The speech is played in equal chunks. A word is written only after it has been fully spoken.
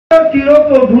और तीरों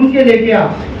को ढूंढ के लेके आ।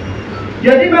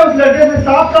 यदि मैं उस लड़के से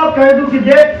साफ साफ कह दूं कि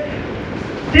देख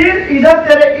तीर इधर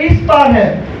तेरे इस पार है,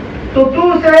 तो तू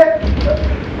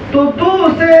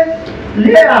उसे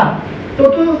ले आ, तो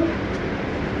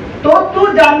तू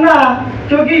जानना,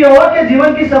 क्योंकि यहोवा के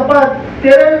जीवन की शपथ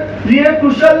तेरे लिए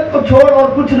कुशल को छोड़ और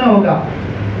कुछ न होगा।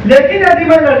 लेकिन यदि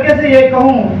मैं लड़के से ये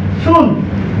कहूँ, सुन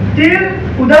तीर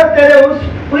उधर तेरे उस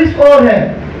ओर है,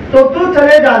 तो तू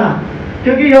चले जाना,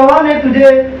 क्योंकि यहोवा ने तुझे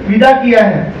विदा किया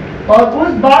है, और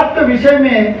उस बात के विषय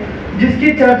में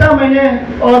जिसकी चर्चा मैंने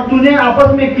और तूने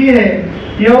आपस में की है,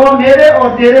 यहोवा मेरे और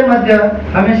तेरे मध्य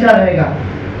हमेशा रहेगा।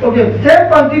 ओके, सेम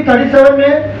पंक्ति 37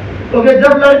 में। ओके,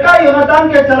 जब लड़का योनातान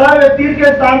के चलाए हुए तीर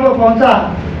के स्थान पर पहुंचा,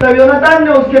 तब योनातान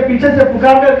ने उसके पीछे से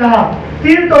पुकार कर कहा,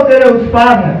 तीर तो तेरे उस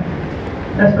पार है।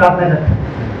 बस प्रार्थना करते हैं।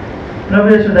 प्रभु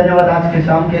यीशु, धन्यवाद आज के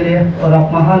शाम के लिए, और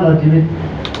आप महान और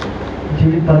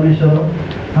जीवित परमेश्वर हो।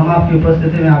 हम आपकी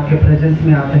उपस्थिति में, आपके प्रेजेंस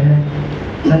में आते हैं।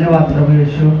 धन्यवाद प्रभु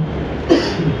यीशु,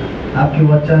 आपकी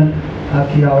वचन,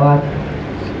 आपकी आवाज़,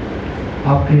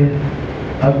 आपके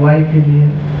अगुवाई के लिए।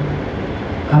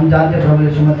 हम जानते प्रभु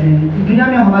यीशु मसीह, दुनिया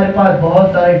में हमारे पास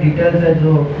बहुत सारे डिटेल्स है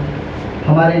जो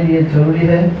हमारे लिए ज़रूरी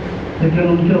है, लेकिन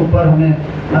उनके ऊपर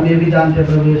हम ये भी जानते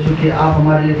प्रभु यीशु कि आप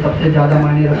हमारे लिए सबसे ज़्यादा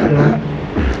मायने रखते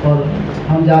हो। और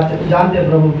हम जानते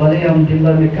प्रभु, भले ही हम दिन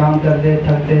भर में काम करते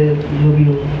थकते जो भी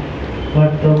हो,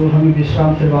 बट प्रभु हमें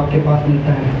विश्राम सिर्फ आपके पास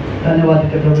मिलता है। धन्यवाद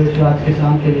देते प्रभु यीशु आज के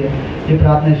शाम के लिए। ये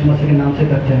प्रार्थना यीशु मसीह के नाम से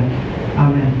करते हैं,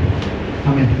 आमीन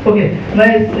आमीन। ओके, मैं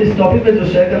इस टॉपिक पे जो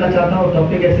शेयर करना चाहता हूँ,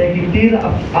 टॉपिक ऐसे है कि तीर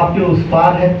आपके उस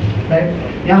पार है,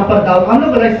 राइट। यहाँ पर दाऊद, हम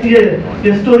लोग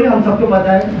ये स्टोरी हम सबको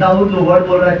पता है, दाऊद जो वर्ड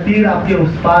बोल रहा है तीर आपके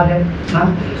उस पार है ना।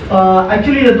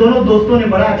 एक्चुअली ये दोनों दोस्तों ने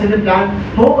बड़ा अच्छे से प्लान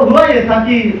हुआ ये था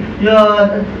कि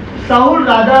साउल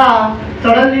राजा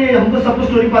सडनली, हमको सबको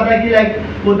स्टोरी पता है कि लाइक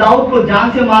वो दाऊद को जान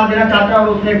से मार देना चाहता है, और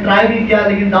उसने ट्राई भी किया,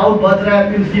 लेकिन दाऊद बच रहा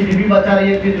है, फिर उसकी बीवी बचा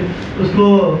रही है, फिर उसको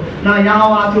ना यहाँ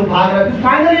वहाँ से वो भाग रहा है।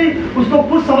 फाइनली उसको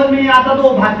कुछ समझ में नहीं आता, तो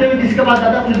वो भागते हुए किसके पास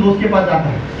जाता है, अपने दोस्त के पास जाता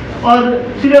है। और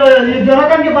फिर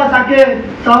योनातान के पास आके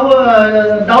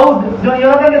दाऊद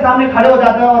योनातान के सामने खड़े हो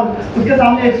जाता है, और उसके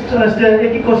सामने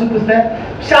एक ही क्वेश्चन पूछता है।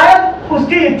 शायद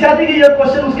उसकी इच्छा थी कि ये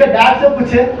क्वेश्चन उसके डैड से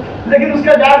पूछे, लेकिन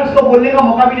उसका डैड उसको बोलने का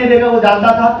मौका भी नहीं देगा। वो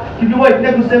जानता था, क्योंकि वो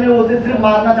इतने गुस्से में वो उसे सिर्फ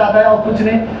मारना चाहता है और कुछ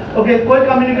नहीं। ओके, कोई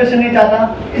कम्युनिकेशन नहीं चाहता,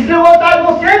 इसलिए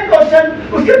वो सेम क्वेश्चन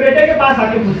उसके बेटे के पास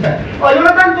आके पूछता है। और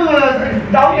योनातान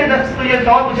दाऊद ने ये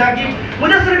सवाल पूछा कि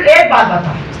मुझे सिर्फ एक बात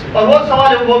बता, और वो सवाल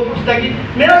है, वो पूछता है कि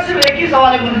मेरा सिर्फ एक ही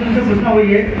सवाल है मुझे तुमसे पूछना, वो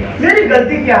ये मेरी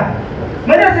गलती क्या है,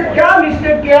 मैंने ऐसे क्या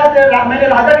मिस्टेक किया, मैंने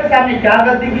राजा के सामने क्या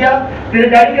गलती किया, तेरे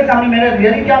डैडी के सामने मेरा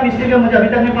रियली क्या मिस्टेक है, मुझे अभी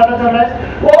तक नहीं पता चल रहा है।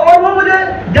 और वो मुझे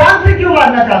जान से क्यों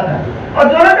मारना चाहता है। और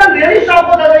जोनाथन रियली शॉक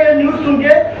होता था ये न्यूज सुन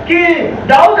के कि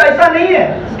दाऊद ऐसा नहीं है,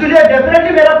 तुझे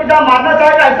डेफिनेटली मेरा पिता मारना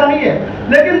चाहेगा, ऐसा नहीं है,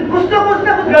 लेकिन कुछ यहाँ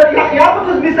पर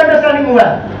कुछ मिसअंडरस्टैंडिंग हुआ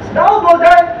है। दाऊद बोलता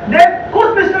है, देख कुछ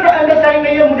मिसअंडरस्टैंडिंग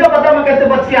नहीं है, मुझे पता मैं कैसे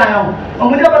बच के आया हूँ, और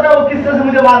मुझे पता वो किस तरह से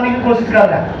मुझे मारने की कोशिश कर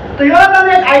रहा है। तो योनातान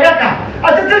ने एक आइडिया कहा,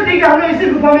 अच्छा चल ठीक है, हम लोग इसी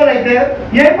गुफा में रहते हैं,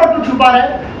 यहीं पर तू छुपा रहे,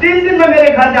 3 दिन में मेरे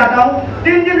घर जाता हूँ,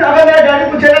 3 दिन अगर मेरा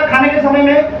डैडी पूछेगा खाने के समय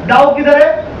में दाऊद किधर है,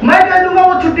 मैं कह दूंगा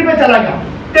वो छुट्टी पे चला गया,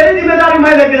 तेरी जिम्मेदारी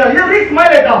मैं लेके जा, ये रिस्क मैं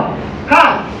लेता हूँ। हाँ,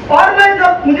 और मैं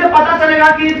जब मुझे पता चलेगा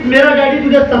कि मेरा डैडी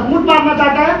तुझे सचमुच मारना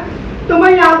चाहता है, तो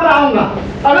मैं यहाँ पर आऊंगा,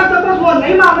 अगर सपोज वो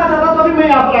नहीं मारना चाहता तो भी मैं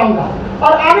यहाँ पर आऊंगा,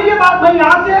 और आने के बाद मैं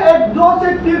यहाँ से एक जोर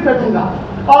से तीर फेंकूंगा,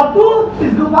 और तू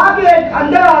इस गुफा के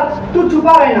अंदर तू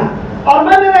छुपा रहना, और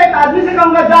मैं मेरे एक आदमी से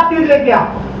कहूंगा जा तीर लेके आ,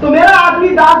 तो मेरा आदमी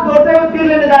दांत दौड़ते हुए तीर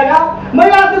लेने जाएगा, मैं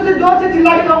यहाँ से जोर से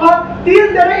चिल्ला के कहूंगा तीर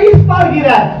तेरे इस पार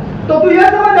गिरा है, तो तू ये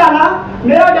समझ जाना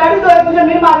मेरा डैडी तो है तुझे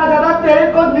नहीं मारना चाहता, तेरे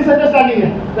को मिसअंडरस्टैंडिंग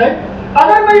है, राइट।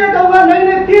 अगर मैं ये कहूंगा नहीं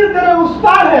नहीं तीर तेरे उस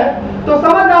पार है, तो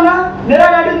समझ जाना मेरा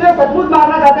डैडी तुझे सचमुच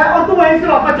मारना चाहता है, और तू वहीं से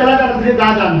वापस चला जाना, तुझे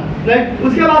जा जाना, राइट।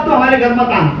 उसके बाद तू हमारे घर मत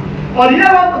आना। और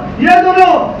ये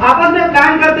दोनों आपस में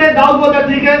प्लान करते हैं। दाऊद बोलता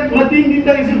ठीक है, मैं 3 दिन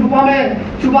तक इसी गुफा में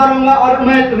छुपा रहूंगा, और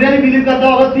मैं रियली बिलीव करता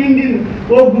हूँ अगर 3 दिन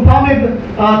वो गुफा में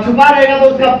छुपा रहेगा तो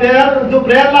उसका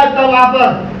प्रेयर लाइफ था वहां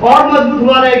पर और मजबूत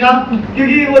हुआ रहेगा,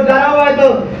 क्योंकि वो डरा हुआ है। तो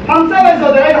हम सब ऐसे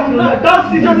होते हैं, हम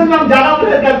टफ सिचुएशन में हम ज्यादा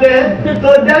प्रेयर करते हैं,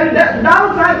 तो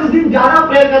दाऊद शायद उस दिन ज्यादा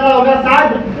प्रेयर कर रहा होगा,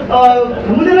 शायद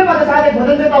मुझे नहीं पता, शायद एक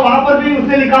भजन देता वहां पर भी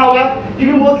उसने लिखा होगा,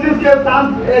 क्योंकि मोस्टली उसके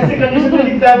साथ ऐसी कंडीशन में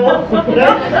लिखता है वो।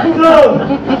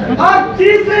 और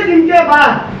 30वें दिन के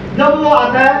बाद जब वो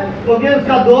आता है तो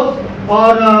उसका दोस्त,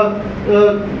 और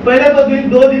पहले तो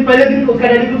 2 दिन पहले दिन उसका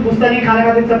डैडी कुछ पूछता नहीं खाना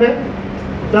खाते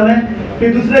समय,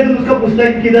 फिर दूसरे दिन उसका पूछता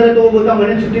है किधर है, तो वो बोलता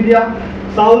मैंने छुट्टी दिया।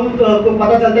 साउल को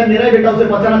पता चलता है मेरा ही बेटा उसे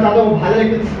बचाना चाहता है, वो भाग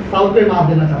लेकिन साउल पे मार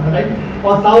देना चाहता है, राइट।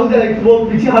 और साउल वो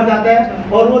पीछे हट जाता है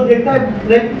और वो देखता है,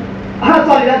 हाँ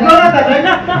सॉरी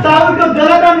जोनाथन, साउल को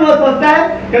जोनाथन वो समझता है,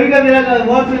 कभी कभी मेरा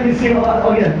वर्ड में मिसिंग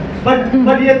हो गया,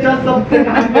 बट ये चर्च सबसे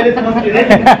कहानी पहले समझ के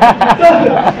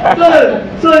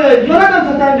तो योनातान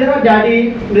सोचता है मेरा डैडी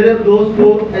मेरे दोस्त को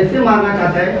ऐसे मारना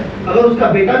चाहता है, अगर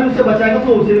उसका बेटा भी उससे बचाएगा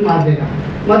तो उसे भी मार देगा।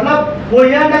 मतलब वो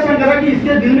ये अंडरस्टैंड कर रहा है कि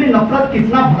इसके दिल में नफरत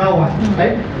कितना भरा हुआ है,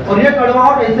 राइट। और ये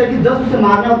कड़वाहट ऐसा कि जस्ट उसे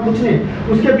मारना और कुछ नहीं,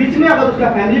 उसके बीच में अगर उसका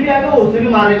फैमिली भी आएगा वो उसे भी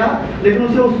मारेगा, लेकिन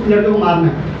उसे उस लड़के को मारना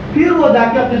है। फिर वो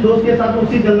जाके अपने दोस्त के साथ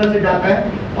उसी जंगल से जाता है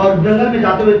और जंगल में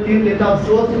जाते हुए तीर लेता है और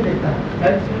जोर से फेंकता है,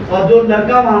 राइट। और जो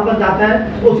लड़का वहां पर जाता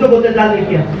है उसको बोलते जा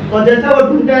लेके आ, और जैसा वो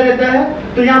ढूंढता रहता है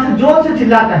तो यहाँ से जोर से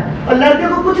चिल्लाता है और लड़के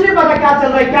को कुछ नहीं पता क्या चल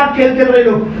रहा है, क्या खेल खेल रहे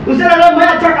लोग, उसे लग रहा है मैं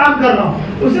अच्छा काम कर रहा हूँ।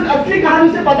 उसे असली कहानी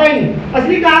उसे पता ही नहीं।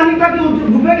 असली कहानी था कि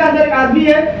गुफे के अंदर एक आदमी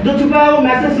है जो छुपा है, वो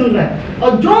मैसेज सुन रहा है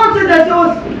और जोर से जैसे वो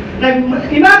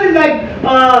इमेजिन लाइक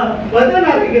बोलते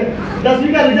ना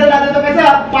 10वीं का रिजल्ट आता तो कैसे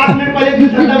 5 मिनट पहले दिल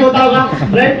धड़क होता होगा,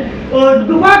 राइट। और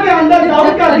गुफा के अंदर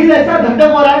दाऊद का दिल ऐसा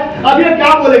धड़क हो रहा है, अब ये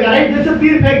क्या बोलेगा, राइट। जैसे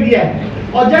तीर फेंक दिया है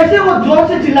और जैसे वो जोर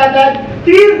से चिल्लाता है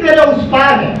तीर तेरे उस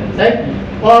पार है,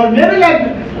 राइट। और मेरे लाइक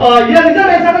ये रिजल्ट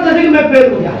ऐसा था जैसे कि मैं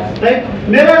फेल हो गया, राइट।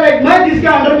 मेरा लाइक मैं जिसके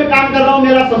अंडर में काम कर रहा हूँ,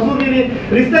 मेरा ससुर भी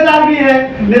रिश्तेदार भी है,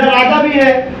 मेरा राजा भी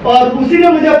है, और उसी ने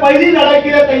मुझे पहली लड़ाई के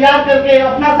लिए तैयार करके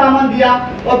अपना सामान दिया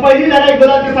और पहली लड़ाई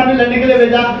गोला के सामने लड़ने के लिए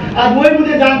भेजा। आज वही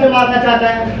मुझे जान से मारना चाहता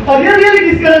है और ये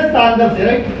रियली डिस्करेज था अंदर से,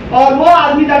 राइट। और वो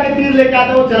आदमी जाके तीर लेके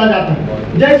आता है, वो चला जाता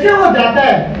है। जैसे वो जाता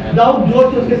है दाऊद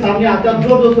जोर से उसके सामने आता है,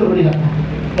 जोर जोर से रोने लगता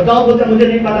है। तो दाऊद बोलता है मुझे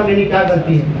नहीं पता मैंने क्या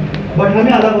गलती है, बट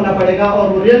हमें अलग होना पड़ेगा। और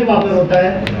वो रियल वहां पर होता है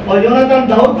और योनातान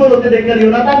दाऊद को रोते देखकर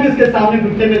योनातान भी उसके सामने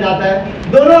घुटने में जाता है।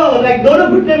 दोनों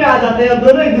घुटने में आ जाते हैं और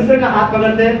दोनों एक दूसरे का हाथ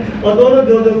पकड़ते हैं और दोनों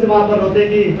जोर जोर से वहां पर रोते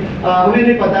कि हमें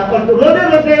नहीं पता। पर रोते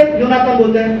रोते योनातान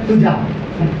बोलते हैं तू जा,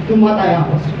 तुम मत आया यहाँ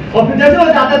पर। और फिर जैसे वो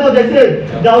जाता है तो जैसे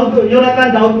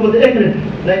योनातान दाऊद को बोलते एक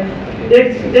मिनट, राइट।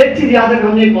 एक चीज याद रख,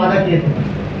 हमने एक वादा किए थे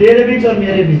तेरे बीच और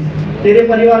मेरे बीच, तेरे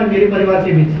परिवार और मेरे परिवार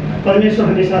के बीच परमेश्वर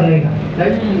हमेशा रहेगा,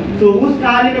 राइट। तो उस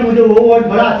कहानी में मुझे वो वर्ड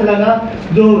बड़ा अच्छा लगा,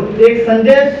 जो एक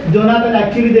संदेश जोनातान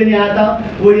एक्चुअली देने आया था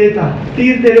वो ये था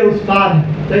तीर तेरे उस पार है,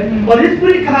 राइट। और इस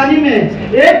पूरी कहानी में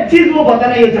एक चीज वो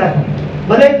बताना ये चाहता,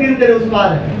 भले तीर तेरे उस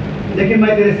पार है लेकिन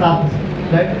मैं तेरे साथ हूँ,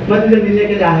 राइट। मैं तुझे मिलने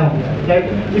के लिए आया हूँ,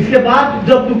 राइट। इसके बाद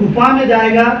जब तू गुफा में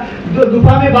जाएगा,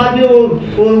 गुफा में बाद में वो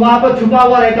वहां पर छुपा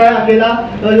हुआ रहता है अकेला,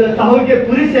 साहुल के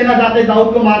पूरी सेना जाते हैं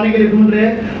दाऊद को मारने के लिए ढूंढ रहे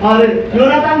हैं और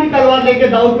योनातान भी तलवार लेके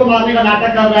दाऊद को मारने का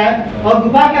नाटक कर रहा है और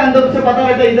गुफा के अंदर उसे पता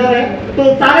रहता है इधर है, तो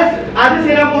सारे आधी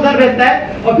सेना को उधर भेजता है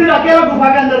और फिर अकेला गुफा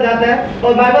के अंदर जाता है।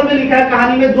 और बाइबल में लिखा है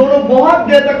कहानी में दोनों बहुत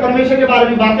देर तक परमेश्वर के बारे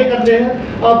में बातें करते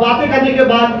हैं और बातें करने के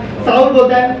बाद साहुल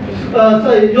बोलता है,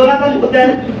 योनातान बोलता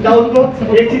है दाऊद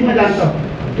को एक चीज मैं जानता हूँ,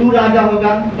 तू राजा होगा,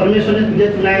 परमेश्वर ने तुझे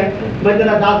चुना है, मैं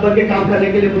तेरा दास बन के काम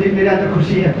करने के लिए मुझे मेरे अंदर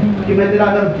खुशी है कि मैं तेरा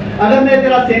अगर मैं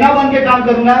तेरा सेना बन के काम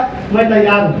करूंगा मैं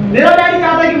तैयार हूँ। मेरा डैडी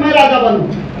चाहता है कि मैं राजा बनूं,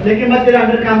 लेकिन मैं तेरे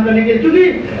अंदर काम करने के लिए, क्योंकि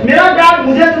मेरा डैड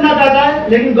मुझे चुनना चाहता है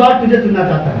लेकिन गॉड तुझे चुनना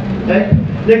चाहता है, राइट।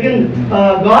 लेकिन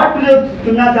गॉड तुझे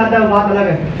चुनना चाहता है बात अलग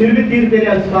है, फिर भी तीर तेरे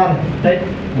अनुसार है,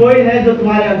 राइट। कोई है जो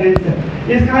तुम्हारे अगेंस्ट है।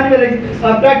 इस कहानी में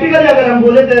प्रैक्टिकली अगर हम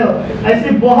बोले तो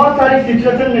ऐसी बहुत सारी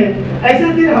सिचुएशन में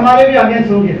ऐसे तीर हमारे भी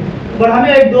अगेंस्ट होंगे, पर हमें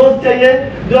एक दोस्त चाहिए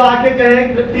जो आके कहे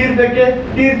तीर फेंके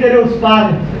तीर तेरे उस पार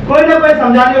है, कोई ना कोई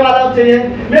समझाने वाला चाहिए।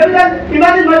 मैं भी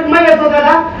इमेजिन मैं ये सोचा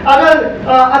था अगर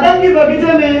आदम की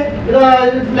बगीचे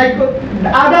में लाइक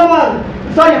आदम और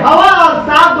हवा और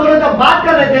सांप दोनों जब बात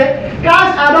कर रहे थे,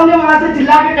 काश आदम ने वहां से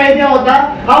चिल्ला के कह दिया होता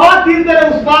हवा तीर तेरे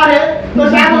उस पार है, तो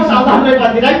शायद वो सावधान रह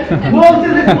पाती, राइट। वो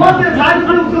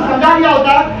उसको समझा दिया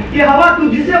होता कि हवा तू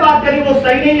जिससे बात करी वो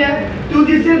सही नहीं है, तू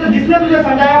जिसने तुझे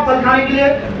समझाया फल खाने के लिए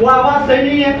वो आवाज सही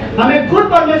नहीं है। हमें खुद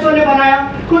परमेश्वर ने बनाया,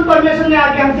 खुद परमेश्वर ने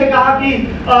आके हमसे कहा कि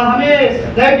हमें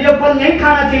ये फल नहीं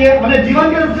खाना चाहिए, हमें जीवन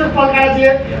के रूप से फल खाना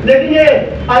चाहिए, लेकिन ये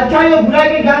अच्छाई और बुराई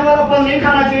के ज्ञान वाला फल नहीं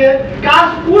खाना चाहिए।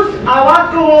 काश उस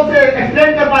आवाज को वो उसे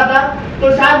एक्सप्लेन कर पाता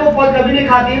तो शायद वो फल कभी नहीं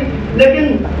खाती। लेकिन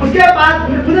उसके बाद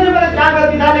मुझे नहीं पता क्या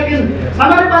गलती था, लेकिन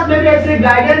हमारे पास में भी ऐसे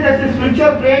गाइडेंस, ऐसे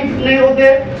स्पिरिचुअल फ्रेंड्स नहीं होते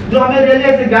जो हमें रियली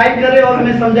ऐसे गाइड करे और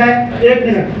हमें समझाए एक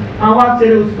मिनट आवाज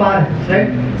तेरे उस पार है,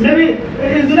 राइट। मे भी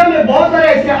इस दुनिया में बहुत सारे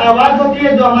ऐसे आवाज होती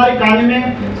है जो हमारे कान में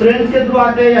फ्रेंड्स के थ्रू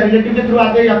आते हैं या रिलेटिव के थ्रू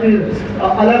आते हैं या फिर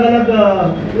अलग अलग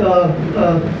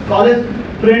कॉलेज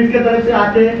फ्रेंड्स के तरफ से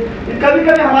आते हैं। कभी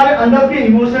कभी हमारे अंदर के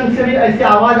इमोशन से भी ऐसे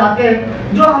आवाज आते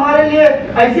हैं जो हमारे लिए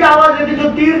ऐसी आवाज रहती है जो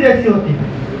तीर जैसी होती है,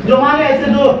 जो हमारे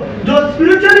ऐसे जो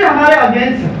स्पिरिचुअली हमारे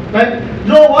अगेंस्ट है, राइट।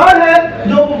 जो वर्ड है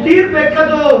जो तीर फेंक कर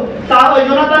जो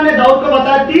योनातान ने दाऊद को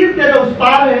बताया तीर तेरे उस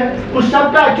पार है, उस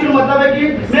शब्द का एक्चुअल मतलब है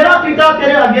कि मेरा पिता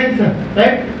तेरे अगेंस्ट है,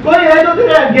 राइट? कोई है जो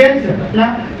तेरे अगेंस्ट है ना।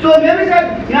 तो मे भी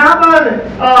शायद यहाँ पर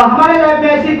हमारे लाइफ में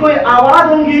ऐसी कोई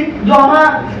आवाज होंगी जो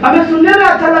हमें सुनने में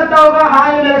अच्छा लगता होगा,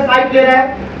 हाँ ये मेरा साइड ले रहा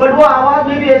है, बट वो आवाज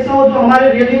में भी ऐसा हो जो हमारे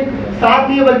रियली साथ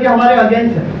नहीं है बल्कि हमारे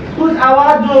अगेंस्ट है। कुछ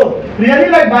आवाज जो रियली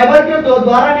लाइक बाइबल के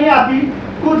द्वारा नहीं आती,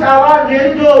 कुछ आवाज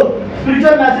रियली जो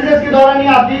स्पिरिचुअल मैसेजेस के द्वारा नहीं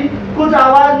आती, कुछ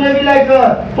आवाज में भी लाइक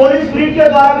होली स्पिरिट के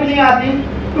द्वारा भी नहीं आती,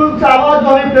 कुछ आवाज जो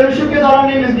हमें फेलोशिप के द्वारा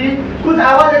नहीं मिलती, कुछ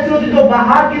आवाज ऐसी होती जो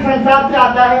बाहर के संसार से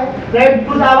आता है, राइट?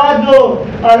 कुछ आवाज जो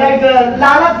लाइक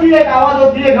लालच की एक आवाज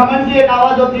होती है, घमंड की एक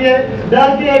आवाज होती है,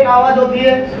 डर की एक आवाज होती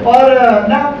है, और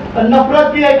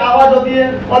नफरत की एक आवाज होती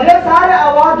है। और ये सारे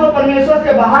आवाज जो परमेश्वर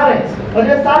से बाहर है, और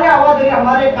ये सारे आवाज अगर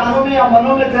हमारे कानों में या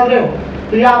मनों में चल रहे हो,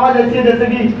 तो ये आवाज ऐसी है जैसे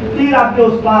कि तीर आपके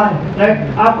उस पार है,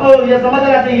 राइट? आपको ये समझ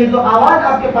आना चाहिए जो आवाज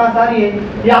आपके पास आ रही है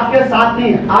ये आपके साथ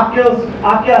नहीं है,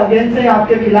 आपके अगेंस्ट है,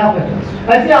 आपके खिलाफ है।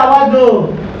 ऐसी आवाज जो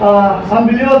हम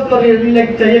बिलीवर्स को रियली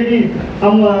लाइक चाहिए कि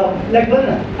हम लाइक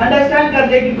अंडरस्टैंड कर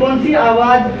ले कि कौन सी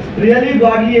आवाज रियली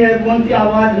गॉडली है, कौन सी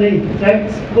आवाज नहीं,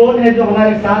 राइट? कौन है जो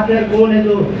हमारे साथ है, कौन है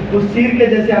जो उस तीर के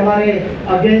जैसे हमारे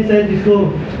अगेंस्ट है, जिसको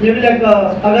मे बी लाइक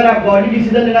अगर आप गॉडली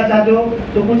डिसीजन लेना चाहते हो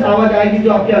तो कुछ आवाज आएगी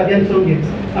जो आपके अगेंस्ट होंगे।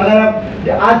 अगर आप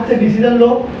आज से डिसीजन लो,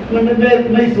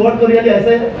 मैं इस वर्ड को रियली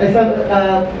ऐसा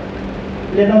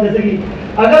लेता हूँ जैसे कि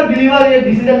अगर बिलीवर ये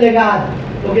डिसीजन लेगा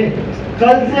आज, ओके,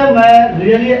 कल से मैं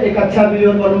रियली एक अच्छा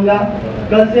बिलीवर बनूंगा,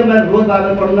 कल से मैं रोज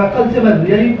बाइबल पढ़ूंगा, कल से मैं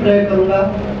रियली प्रे करूंगा,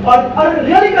 और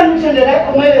रियली कन्विक्शन ले रहा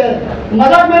है, मैं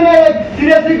मतलब मैंने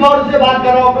सीरियसली गॉड से बात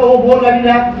कर रहा हूँ, वो बोल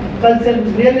रहा है कल से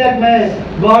रियली मैं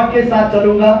गॉड के साथ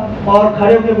चलूंगा, और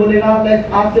खड़े होकर बोलेगा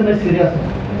लाइक आज से मैं सीरियस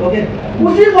हूँ, ओके?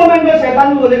 उसी मोमेंट में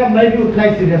शैतान भी बोलेगा मैं भी उतना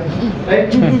ही सीरियस हूँ,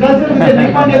 राइट? कल से तुझे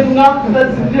लिखा नहीं दूंगा, कल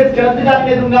से तुझे चर्च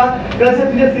जाने दूंगा, कल से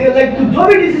तुझे सीरियस, लाइक तू जो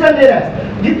भी डिसीजन ले रहा है,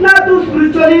 जितना तू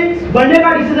स्पिरिचुअली बढ़ने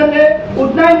का डिसीजन ले,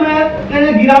 उतना ही मैं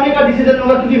तेरे गिराने का डिसीजन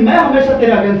लूंगा, क्योंकि मैं हमेशा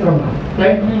तेरे अगेंस्ट रहूंगा,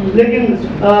 राइट? लेकिन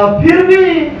फिर भी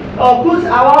कुछ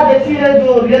आवाज ऐसी है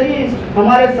जो रियली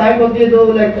हमारे साइड होती है,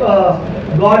 जो लाइक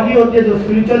गॉडली होती है, जो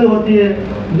स्पिरिचुअल होती है,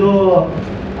 जो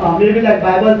मे बी लाइक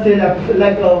बाइबल से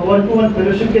like one two one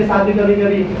fellowship के साथ भी कभी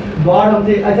कभी गॉड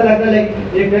हमसे ऐसा लगता है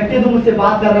लाइक एक व्यक्ति तो मुझसे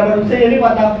बात कर रहा है, बट उसे ये नहीं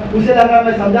पता, उसे लग रहा है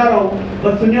मैं समझा रहा हूँ,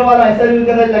 बट सुनने वाला ऐसा भी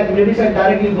कर रहा है लाइक मे बी शायद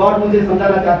डायरेक्टली गॉड मुझे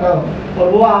समझाना चाहता हो, और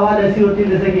वो आवाज ऐसी होती है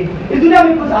जैसे कि इस दुनिया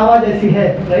में कुछ आवाज ऐसी है,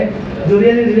 राइट, जो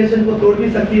रियली रिलेशन को तोड़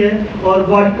भी सकती है, और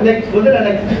गॉड लाइक बोलते ना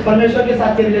लाइक परमेश्वर के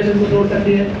साथ के रिलेशन को तोड़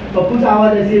सकती है, और कुछ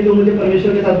आवाज ऐसी है जो मुझे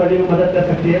परमेश्वर के साथ बढ़ने में मदद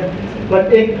कर सकती है।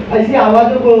 बट एक ऐसी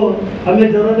आवाज़ों को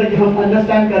हमें जरूरत है कि हम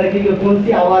अंडरस्टैंड करें कि कौन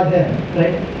सी आवाज़ है,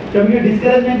 राइट? क्योंकि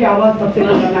डिस्करेजमेंट की आवाज़ सबसे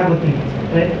खतरनाक होती है,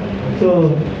 राइट? तो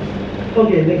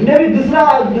ओके, लेकिन भी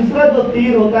दूसरा जो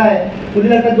तीर होता है मुझे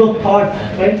लगता है जो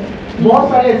थॉट्स, राइट? बहुत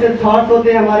सारे ऐसे थॉट्स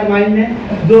होते हैं हमारे माइंड में,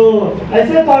 जो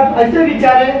ऐसे थॉट, ऐसे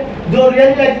विचार है जो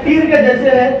रियली लाइक तीर के जैसे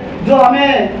है, जो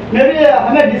हमें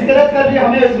डिस्करेज कर दिया,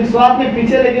 हमें विश्वास में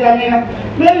पीछे लेके जाने का।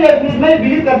 मैं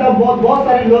बिलीव करता हूँ बहुत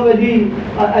सारे लोग यदि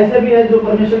ऐसे भी है जो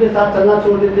परमेश्वर के साथ चलना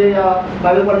छोड़ देते, या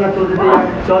बाइबल पढ़ना छोड़ देते, या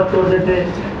चर्च छोड़ देते,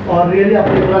 और रियली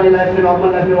अपनी पुरानी लाइफ में,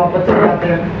 नॉर्मल लाइफ में वापस चले जाते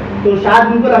हैं। तो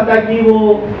शायद उनको लगता है कि वो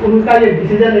उनका ये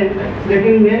डिसीजन है,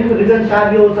 लेकिन मेन रीजन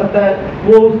शायद ये हो सकता है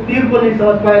वो उस तीर को नहीं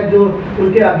समझ पाए जो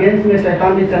उनके अगेंस्ट में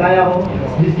शैतान ने चलाया हो,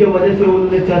 जिसके वजह से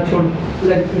उन्होंने चर्च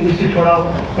मिनिस्ट्री छोड़ा हो,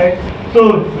 राइट? तो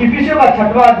इफिसियों का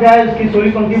 6वां अध्याय उसकी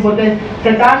 16 पंक्ति बोलते हैं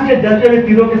शैतान के जलते हुए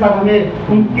तीरों के साथ हमें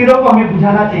उन तीरों को हमें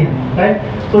बुझाना चाहिए, राइट?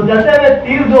 तो जलते हुए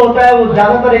तीर जो होता है वो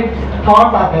ज्यादातर एक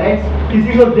थॉट्स आता है, राइट?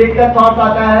 किसी को देखकर थॉट्स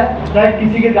आता है, राइट?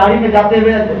 किसी के गाड़ी में जाते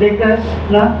हुए देखते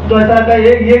हैं ना, तो ऐसा लगता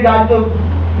है ये गाड़ी तो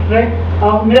राइट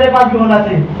मेरे पास भी होना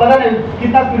चाहिए, पता नहीं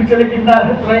कितना स्पिरिचुअली कितना,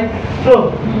 राइट? तो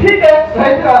ठीक है,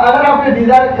 राइट? अगर आपने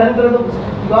डिजायर खरीद रहे तो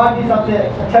गॉड के हिसाब से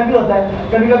अच्छा भी होता है,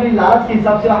 कभी कभी लालच के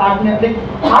हिसाब से हार्ट में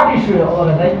हार्ट इशू है, और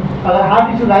राइट अगर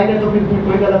हार्ट इशू राइट है तो फिर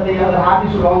कोई गलत नहीं है, अगर हार्ट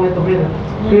इशू रॉन्ग है तो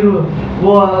फिर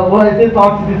वो ऐसे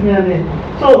थॉट्स जिसमें हमें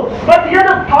तो बट ये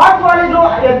जो थॉट्स वाले जो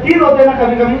तीर होते हैं ना,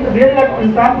 कभी कभी रियली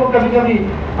इंसान को कभी कभी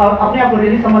अपने आप को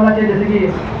रियली समझना चाहिए, जैसे कि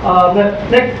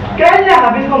लाइक कैन ने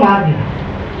हाबिल को मार दिया,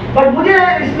 बट मुझे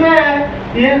इसमें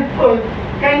ये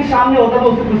कैन सामने होता तो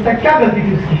उससे पूछता क्या गलती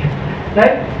थी उसकी,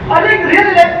 राइट? अरे रियल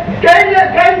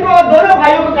कैन को दोनों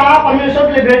भाइयों को कहा परमेश्वर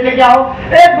के लिए भेंट लेके आओ,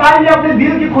 एक भाई ने अपने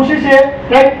दिल की खुशी से,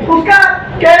 राइट, उसका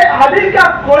हाबिल का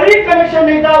कोई कनेक्शन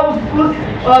नहीं था,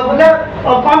 मतलब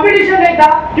कंपटीशन नहीं था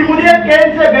कि मुझे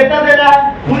कैन से बेहतर देना है,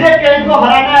 मुझे कैन को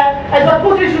हराना है, ऐसा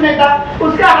कुछ इशू नहीं था।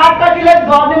 उसका हाथ का कि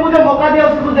गॉड ने मुझे मौका दिया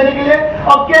उसको देने के लिए,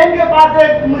 और कैन के पास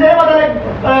मुझे पता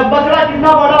बछड़ा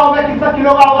कितना बड़ा होगा, कितना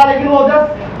किलो का होगा, लेकिन वो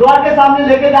जस्ट गॉड के सामने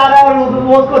लेके जा रहा है और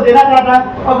वो उसको देना चाहता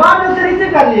है, और गॉड ने उसे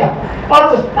रिसीव कर लिया और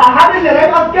हाबिल ले रहे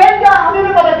हैं। और कैन का हमें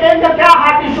भी पता कैन का क्या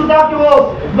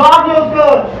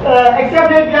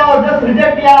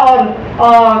रिजेक्ट किया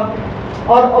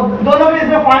और दोनों के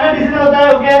इसमें फाइनल डिसीजन होता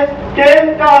है ओके केन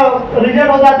का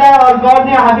रिजल्ट हो जाता है और गॉड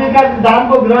ने हाबिल का दान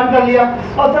को ग्रहण कर लिया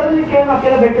और सडनली केन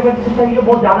अकेले बैठे बैठे सोचता है कि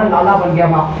बहुत ज्यादा लाला बन गया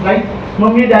माँ, राइट?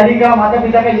 मम्मी डैडी का माता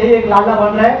पिता का यही एक लाला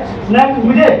बन रहा है ना,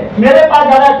 मुझे मेरे पास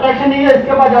ज्यादा अट्रैक्शन नहीं है,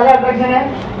 इसके पास ज्यादा अट्रैक्शन है।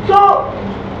 सो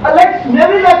अगर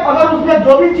उसने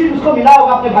जो भी चीज उसको मिला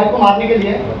होगा अपने भाई को मारने के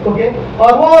लिए ओके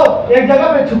और वो एक जगह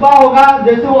पे छुपा होगा,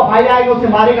 जैसे वो भाई आएगा उसे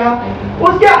मारेगा,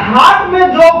 उसके हार्ट में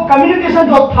जो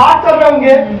कम्युनिकेशन जो थॉट चल रहे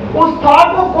होंगे उस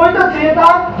थॉट को कोई तो चाहिए था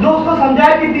जो उसको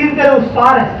समझाए कि तीर तेरे उस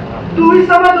पार है। तू इस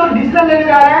समय जो डिसीजन लेने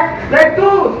जा रहा है लाइक तू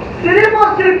सिर्फ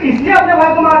और सिर्फ इसलिए अपने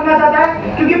भाई को मारना चाहता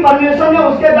है क्योंकि परमेश्वर ने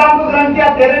उसके दान को ग्रहण किया,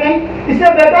 तेरे नहीं।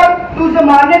 इससे बेटर तू उसे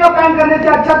मारने का प्लान करने से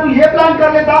अच्छा तू ये प्लान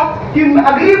कर लेता कि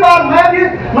अगली बार मैं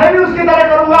भी उसकी तरह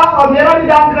करूंगा और मेरा भी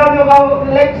दान ग्रहण होगा,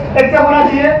 ऐसे होना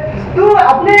चाहिए। तू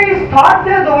अपने इस थॉट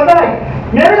से जो होता है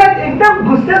मेरे लाइक एकदम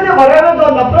गुस्से से भरे हुए जो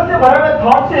नफरत से भरे हुए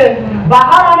थॉट से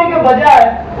बाहर आने के बजाय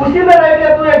उसी में रह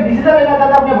गया तू एक डिसीजन लेना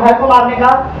चाहता अपने भाई को मारने का।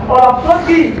 और अफसोस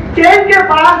की केन के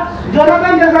पास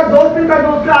जोनाथन जैसा दोस्त का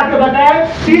दोस्त आके बताया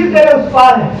तीर तेरे उस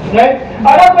पार है, राइट?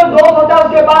 अगर कोई दोस्त होता है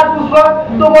उसके पास उस वक्त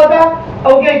तो बोलता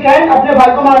ओके कैन अपने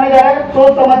भाई को मारने जा रहा है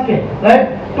सोच समझ के,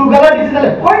 राइट? तू गलत डिसीजन ले।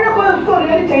 कोई ना कोई उसको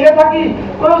रियली चाहिए था कि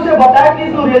कोई उसे बताए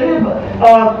कि तू रियली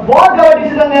बहुत गलत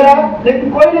डिसीजन ले रहा है, लेकिन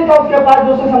कोई नहीं था उसके पास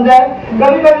जो उसे समझाए।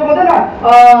 कभी कभी बोलते ना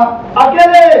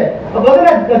अकेले बोलते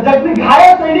ना जख्मी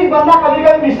घायल सैनिक बनना कभी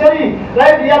कभी मिशनरी,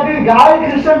 राइट? या फिर घायल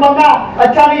क्रिश्चियन बनना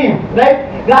अच्छा नहीं है, राइट?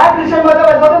 घायल क्रिश्चियन मतलब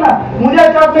ऐसा होता ना, मुझे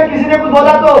चर्च में किसी ने कुछ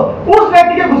बोला तो उस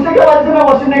व्यक्ति के गुस्से की वजह से मैं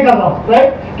वर्शिप नहीं कर रहा हूँ,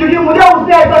 राइट? क्योंकि मुझे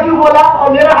उसने ऐसा क्यों बोला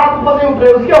और मेरा हाथ ऊपर से उठ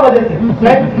रहे उसकी वजह से,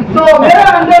 राइट? तो मेरे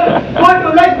अंदर कोई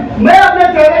मैं अपने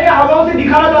चेहरे के हावों से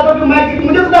दिखाना चाहता हूँ कि मैं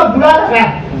मुझे उसका बुरा लगा,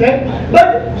 बट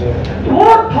वो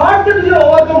थॉट से तुझे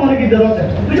ओवरकम होने की जरूरत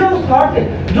है। तुझे उस थॉट से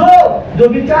जो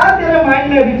विचार तेरे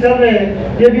माइंड में अभी चल रहे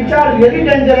हैं, ये विचार वेरी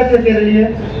डेंजरस है तेरे लिए।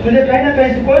 तुझे कहीं ना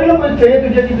कहीं कोई ना कोई चाहिए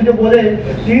तुझे कि तुझे बोले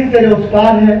तीर तेरे उस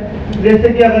पार है। जैसे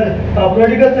कि अगर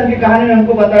प्रोडिगल सन की कहानी में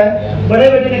हमको पता है, बड़े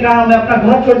बेटे ने कहा मैं अपना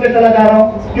घर छोड़ के चला जा रहा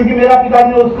हूँ क्योंकि मेरा पिता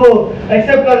ने उसको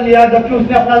एक्सेप्ट कर लिया, जबकि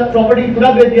उसने अपना प्रॉपर्टी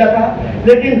पूरा बेच दिया था।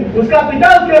 लेकिन उसका पिता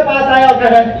उसके पास आया और कह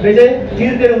रहा है बेटे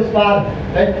तीर तेरे उस पार,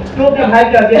 राइट? तो अपने भाई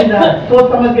के अगेंस्ट जा,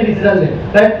 सोच समझ के डिसीजन ले,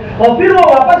 राइट? और फिर वो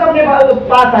वापस अपने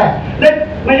पास आया। लेकिन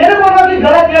मैं ये नहीं बोल रहा कि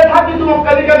गलत यह था कि तुम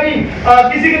कभी कभी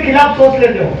किसी के खिलाफ सोच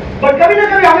लेते हो, बट कभी ना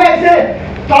कभी हमें ऐसे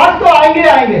थॉट तो आएंगे,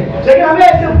 लेकिन हमें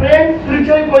ऐसे फ्रेंड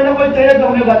स्पिरिचुअली कोई ना कोई चाहिए जो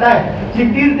हमें बताए कि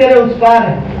तीर तेरे उस पार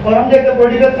है। और हम देखते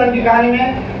प्रोडिगल सन की कहानी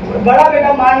में बड़ा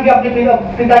बेटा मान गया अपने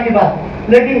पिता की बात,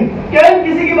 लेकिन केन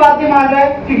किसी की बात नहीं मान रहा है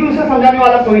क्योंकि उसे समझाने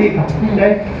वाला कोई नहीं था,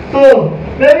 राइट? तो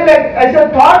मेरे लाइक ऐसे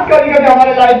थॉट कभी कभी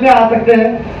हमारे लाइफ में आ सकते हैं।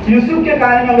 यूसुफ के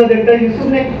कहानी में हम लोग देखते हैं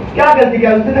यूसुफ ने क्या गलती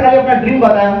किया, उसने खाली अपना ड्रीम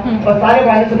बताया और सारे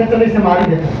भाई सोचे चलो इसे मार ही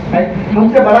देते, राइट?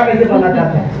 हमसे बड़ा कैसे बनना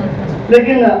चाहते हैं।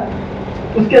 लेकिन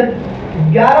उसके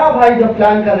 11 भाई जब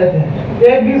प्लान कर रहे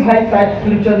थे, एक भी भाई शायद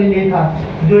स्पिरिचुअली नहीं था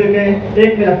जो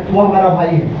एक मिनट वो हमारा भाई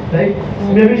है, राइट?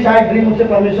 मे भी शायद ड्रीम उसे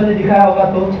परमेश्वर ने दिखाया होगा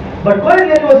तो, बट कोई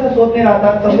नहीं वैसे सोच नहीं रहा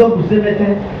था। सब लोग गुस्से में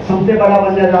थे, हमसे बड़ा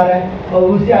बनने जा रहा है और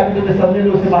उसी एटीट्यूड में सबने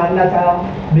उसे मारना चाहा,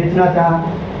 बेचना चाहा।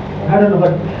 I don't know,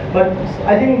 but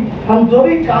I think हम जो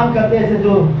भी काम करते हैं ऐसे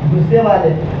जो गुस्से वाले,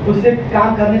 उससे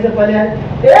काम करने से पहले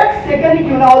एक सेकंड ही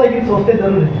क्यों ना हो लेकिन सोचते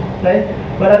जरूर है, राइट?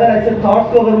 बट अगर ऐसे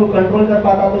थॉट्स को अगर वो कंट्रोल कर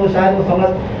पाता तो शायद वो समझ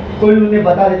कोई उन्हें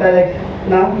बता देता है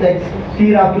लाइक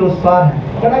तीर आपके उस पार है।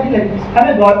 बट आई लाइक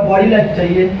हमें बॉडी लाइफ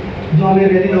चाहिए जो हमें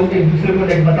रियली लोग एक दूसरे को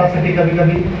लाइक बता सके। कभी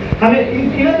कभी हमें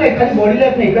इवन लाइक खाली बॉडी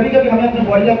लाइफ नहीं, कभी कभी हमें अपने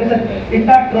बॉडी लाइफ के साथ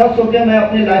इतना ट्रस्ट हो गया मैं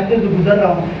अपने लाइफ से जो गुजर रहा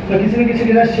हूँ मैं किसी न किसी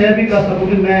के साथ शेयर भी कर सकूँ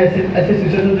कि मैं ऐसे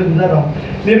सिचुएशन से गुजर रहा हूँ।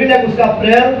 मे बी लाइक उसका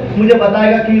प्रेयर मुझे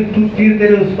बताएगा कि तू तीर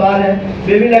तेरे उस पार है।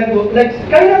 मे बी लाइक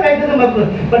कहीं ना कहीं से मैं,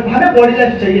 बट हमें बॉडी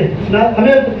लाइफ चाहिए ना,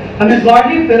 हमें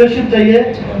गॉडली फेलोशिप चाहिए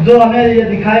जो हमें ये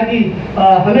दिखाए कि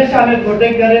हमेशा हमें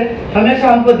प्रोटेक्ट करे, हमेशा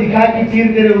हमको दिखाए कि तीर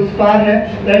तेरे उस पार है,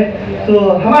 राइट? तो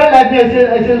हमारे लाइफ में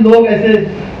ऐसे लोग, ऐसे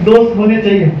दोस्त होने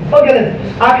चाहिए। ओके,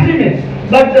 आखिरी में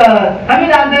बट हम ही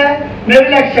जानते हैं मे बी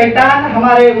लाइक शैतान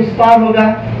हमारे उस पार होगा,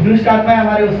 दुष्ट आत्मा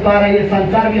हमारे उस पार है, ये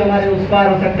संसार भी हमारे उस पार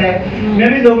हो सकता है। मे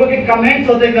बी लोगों के कमेंट्स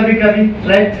होते हैं कभी कभी,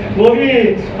 राइट? वो भी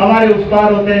हमारे उस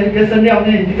पार होते हैं। ये संडे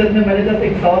हमने हिंदी में मैंने जब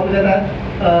एक सवाल पूछा था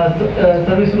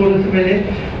सर्विस शुरू होने से पहले,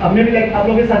 हमने भी लाइक आप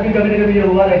लोगों के साथ भी कभी ना कभी ये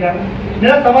हुआ रहेगा।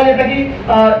 मेरा सवाल ये था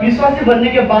कि विश्वासी बनने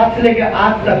के बाद से लेकर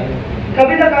आज तक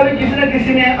कभी ना कभी किसी न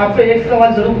किसी ने आपको एक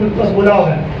सवाल जरूर बोला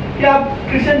होगा कि आप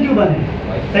क्रिश्चियन क्यों बने,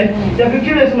 या फिर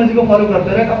क्यों यीशु मसीह को फॉलो करते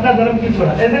हो, अपना धर्म क्यों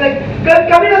छोड़ा? ऐसे लाइक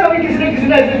कभी ना कभी किसी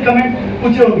ने ऐसे कमेंट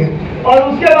पूछे होंगे। और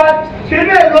उसके बाद फिर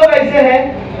भी लोग ऐसे हैं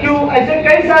क्यों, ऐसे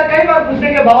कई बार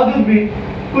पूछने के बावजूद भी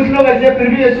कुछ लोग ऐसे फिर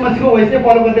भी यीशु मसीह को वैसे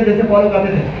फॉलो करते जैसे फॉलो करते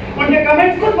थे, उनके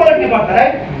कमेंट्स कुछ फर्क नहीं पड़ता,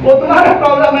 राइट? वो तुम्हारा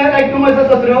प्रॉब्लम है, लाइक तुम ऐसा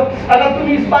सोच रहे हो। अगर तुम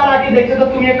इस बार आके देखते तो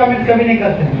तुम ये कमेंट कभी नहीं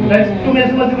करते, राइट? तुम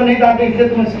यीशु मसीह को नहीं जानते इसलिए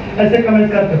तुम ऐसे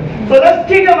कमेंट करते हो। तो बस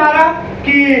ठीक है हमारा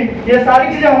कि ये सारी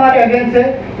चीजें हमारे अगेंस्ट है,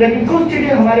 लेकिन कुछ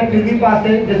चीजें हमारे फिर भी पास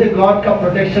है, जैसे गॉड का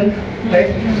प्रोटेक्शन, राइट,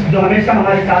 जो हमेशा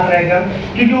हमारे साथ रहेगा।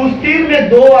 क्योंकि उस तीर में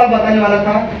 2 बार बताने वाला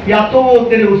था, या तो वो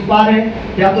तेरे उस पार है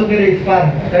या तो तेरे इस पार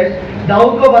है, राइट?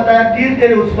 दाऊद को बताया तीर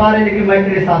तेरे उस पार है लेकिन मैं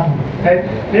तेरे साथ हूँ, राइट?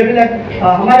 मे बी लाइक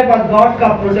हमारे पास गॉड का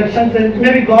प्रोटेक्शन से,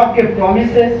 मे बी गॉड के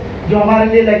प्रोमिसेस जो हमारे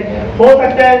लिए लाइक हो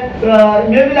सकता है,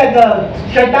 मे बी लाइक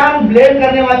शैतान ब्लेम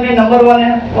करने वाले में नंबर 1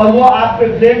 है, और वो आप पे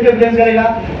ब्लेम करेगा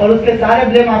और उसके सारे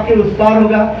ब्लेम आपके उस पार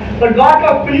होगा। पर गॉड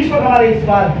का फिनिश वर्क हमारे इस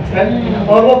पार है,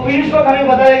 और वो फिनिश वर्क हमें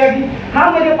बताएगा कि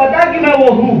हाँ मुझे पता है कि मैं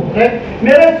वो हूँ, राइट?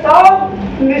 मेरे 100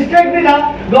 मिस्टेक भी ना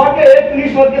गॉड के एक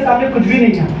फिनिश वर्क के सामने कुछ भी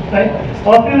नहीं है, राइट?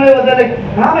 और फिर मैं बता लाइक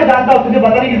हाँ मैं जानता हूँ तुझे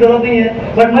बताने की जरूरत नहीं है,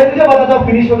 बट मैं तुझे बताता हूँ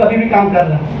फिनिश वर्क अभी भी काम कर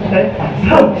रहा है, राइट?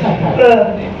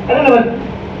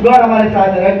 गॉड हमारे साथ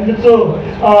है, राइट? सो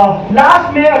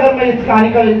लास्ट में अगर मैं इस कहानी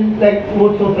का लाइक वो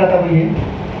सोच रहा था, वो ये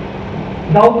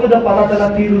दाऊद को जब पता चला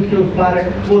तीर उसके उस पार है,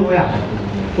 वो रोया,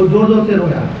 वो जोर जोर से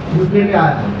रोया, घुटने पे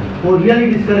आया, वो रियली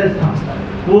डिस्करेज था।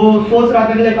 वो सोच रहा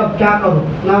था कि लाइक अब क्या करूँ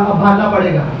ना, अब भागना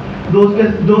पड़ेगा,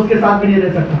 दोस्त के साथ भी नहीं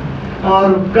रह सकता, और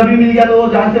कभी मिल गया तो वो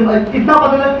जान से इतना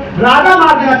पता चला राजा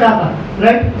मार देना चाहता,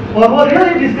 राइट? और वो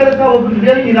रियली डिस्करेज था, वो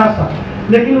रियली निराश था।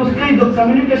 लेकिन उसके जो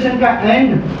कम्युनिकेशन का एंड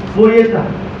वो ये था,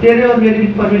 तेरे और मेरे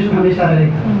बीच परमेश्वर हमेशा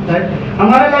रहेगा, राइट?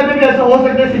 हमारे लाइफ में भी ऐसा हो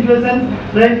सकता है सिचुएशन,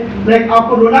 राइट? लाइक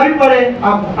आपको रोना भी पड़े,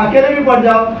 आप अकेले भी पड़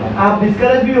जाओ, आप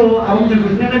डिस्करेज भी हो, आप मुझे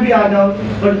घुसने में भी आ जाओ,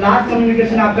 बट लास्ट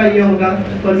कम्युनिकेशन आपका ये होगा,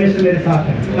 परमेश्वर मेरे साथ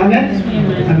है। आमीन,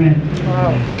 आमीन।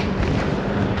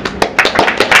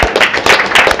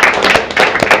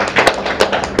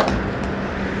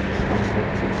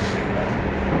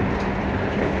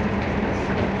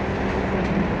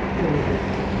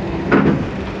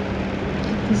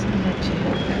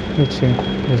 Let's see.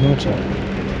 There's no chair.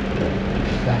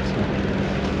 That's it.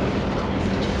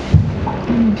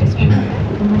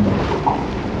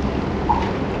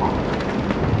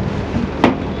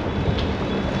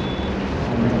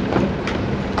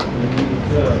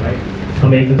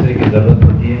 हमें एक दूसरे की जरूरत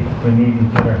होती है,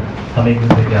 हम एक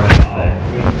दूसरे की आवश्यकता है।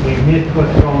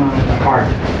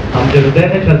 हम जो हृदय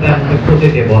में चलता है हम खोते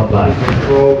थे बहुत बार,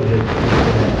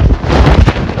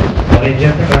 और एक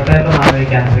जैसे करता है तो हमें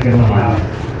कैंसर के बीमार,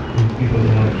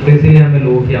 तो इसीलिए हमें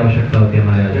लोगों की आवश्यकता होती है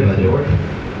हमारे आजू बाजू।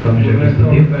 परमेश्वर की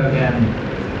स्तुति।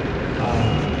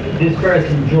 This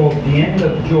person, Job, the end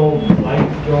of Job's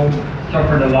life, Job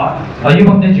suffered a lot. अय्यूब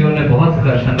अपने जीवन में बहुत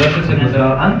संघर्ष से गुजरा,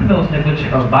 और अंत में उसने कुछ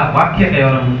वाक्य कहे,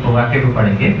 और हम उनको वाक्य को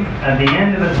पढ़ेंगे। At the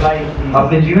end of his life,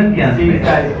 अपने जीवन के अंत में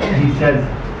he says,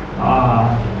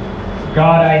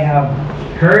 God, I have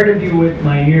heard of you with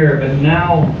my ear, but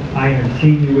now I have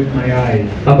seen you with my eyes.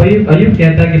 अब अय्यूब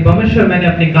कहता है कि परमेश्वर मैंने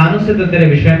अपने कानों से तो तेरे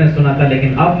विषय में सुना था,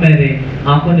 लेकिन अब मेरे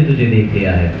आंखों ने तुझे देख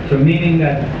लिया है। So meaning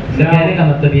that कहने का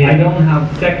मतलब ये I है don't have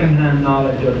second-hand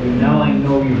knowledge of you. Now I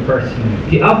know you personally.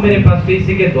 कि अब मेरे पास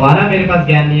किसी के द्वारा मेरे पास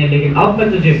ज्ञान नहीं है, लेकिन अब मैं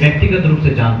तुझे व्यक्तिगत रूप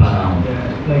से जान पा रहा हूँ।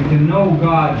 Like to know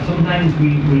God, sometimes we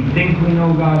think we know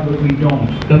God, but we don't.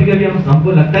 कभी-कभी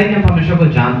हमको लगता है कि हम परमेश्वर को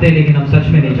जानते हैं, लेकिन हम सच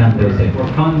में नहीं जानते उसे।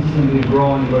 We're constantly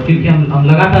growing, but क्योंकि हम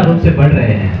लगातार रूप से बढ़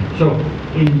रहे हैं। so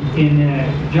in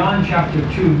John chapter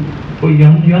 2, वो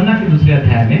यूहन्ना के दूसरे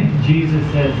अध्याय में Jesus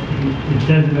says, it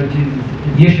says about Jesus,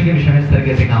 यीशु के विषय में इस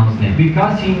तरीके से कहा उसने,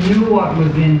 because he knew what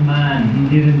was in man, he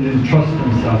didn't entrust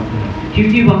himself to it.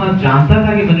 क्योंकि वह जानता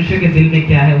था कि मनुष्य के दिल में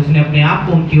क्या है, उसने अपने आप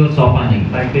को उनकी ओर सौंपा नहीं।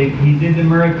 Like he did the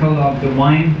miracle of the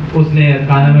wine, उसने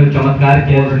काना में चमत्कार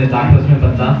किया, उसने दाखरस में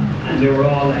बदला, and they were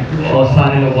all like, और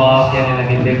सारे लोग वाह कहने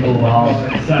लगे, देखो वाह,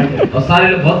 excited. और सारे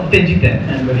लोग बहुत उत्तेजित हैं।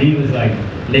 But he was like,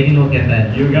 लेकिन वो कहता है,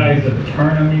 you guys have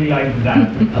turned on me like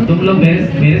that. तुम लोग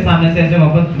मेरे सामने से ऐसे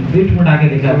वापस पीठ मुड़ा के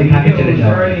दिखा के चले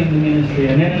जाओ। Early in the ministry,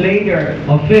 and then later,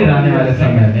 और फिर आने वाले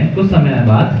समय में, कुछ समय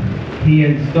बाद, he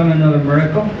has done another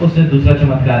miracle, उसने दूसरा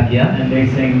चमत्कार किया, and they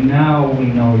say, now we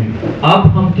know you. अब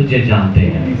हम तुझे जानते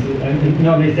हैं। And he says,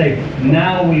 no, they say,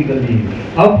 now we believe.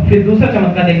 अब फिर दूसरा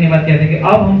चमत्कार देखने के बाद कहते हैं कि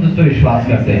अब हम तुझ पर विश्वास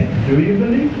करते हैं। Do you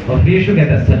believe? और फिर यीशु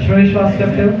कहता है, सच में विश्वास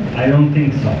करते हो? I don't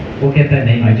think so. वो कहता है,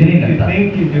 नहीं, I मुझे नहीं think you लगता। think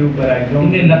you do, but I don't.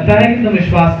 तुम्हें लगता है कि तुम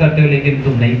विश्वास करते हो, लेकिन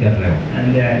तुम नहीं कर रहे हो। And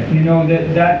you know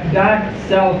that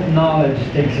self knowledge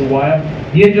takes a while.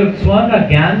 ये जो स्वयं का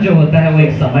ज्ञान जो होता है वो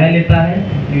एक समय लेता है।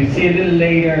 You see a little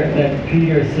later that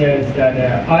Peter says that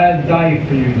I'll die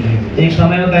for you, Jesus. एक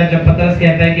समय होता है जब पतरस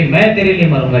कहता है कि मैं तेरे लिए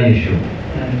मरूंगा यीशु।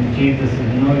 And Jesus says,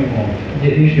 no, you won't.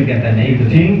 यीशु कहता है, नहीं, You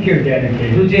think you're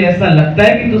dedicated. तुझे ऐसा लगता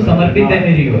है कि तू समर्पित है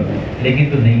मेरी ओर, लेकिन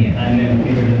तू नहीं है। And then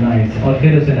Peter और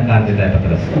फिर उसे नकार देता है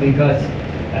पतरस। Because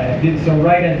so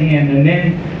right at the end, and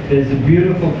then there's a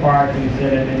beautiful part we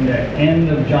said it in the end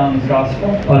of John's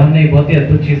Gospel. और हमने एक बहुत ही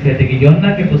अद्भुत चीज कहते कि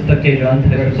यूहन्ना की पुस्तक के जो अंत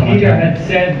है Where उसको Peter समाचार had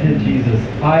said to Jesus,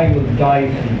 "I will die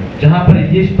for you. जहाँ पर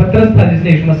ये पतरस था जिसने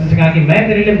यीशु मसीह से कहा कि मैं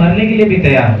तेरे लिए मरने के लिए भी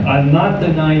तैयार हूँ, I'll not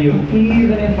deny you,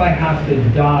 even if I have to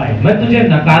die." मैं तुझे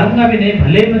नकारूंगा भी नहीं,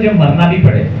 भले ही मुझे मरना भी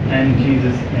पड़े। And he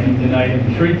denied him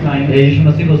 3 times, यीशु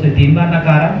मसीह को उसने 3 बार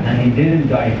नकारा and he didn't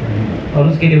die for him. और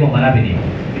उसके लिए वो मरा भी नहीं,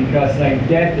 Because like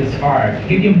death is hard.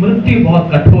 क्योंकि मृत्यु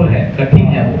बहुत कठोर है, कठिन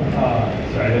है वो।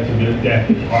 Sorry, that's a bit death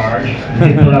is hard.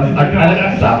 ये थोड़ा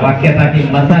अलग सा वाक्य था कि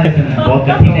मरना बहुत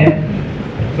कठिन है,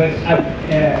 But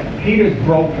Peter's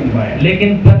broken by it.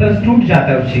 लेकिन पतरस टूट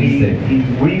जाता है उस चीज से, He's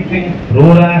weeping,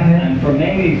 रो रहा है and for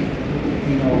maybe,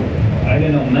 I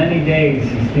don't know, many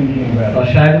days he's thinking about और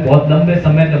it. शायद बहुत लंबे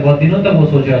समय तक, बहुत दिनों तक वो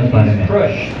सोचा उस बारे He's में,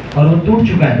 crushed. और वो टूट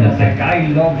चुका है अंदर से। That guy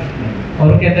loved him. और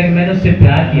वो कहता है कि मैंने उससे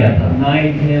प्यार किया था,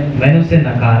 Denied him. मैंने उससे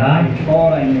नकारा, I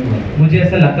thought I knew him. मुझे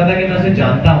ऐसा लगता था कि मैं उसे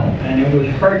जानता हूँ, And it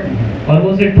was hurting him. और वो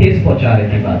उसे ठेस पहुंचा रही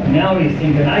थी बात। Now he's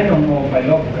thinking, I don't know if I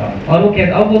love God. और वो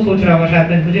कहता, अब वो सोच रहा होगा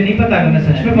शायद मुझे नहीं पता कि मैं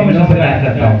सच में परमेश्वर से प्यार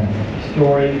करता हूँ।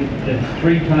 Story that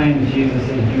 3 times Jesus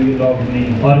says, "Do you love me?"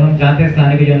 और हम जानते हैं इस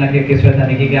कहानी को जो ना कि किस्वत था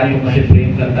कि क्या तुम मुझसे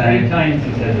प्रेम करता है। 3 times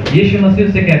he says it. यीशु मसीह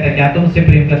उससे कहता है क्या तुम मुझसे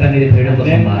प्रेम करता है, मेरी भेड़ों को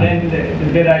Then संभाल। the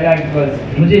bit I liked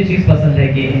was मुझे एक चीज पसंद है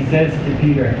कि he says to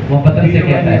Peter, वो पतरस से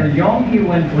 "Peter, कहता when है you're young, you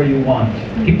went where you want.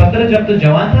 कि पतरस जब तू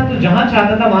जवान था तो जहाँ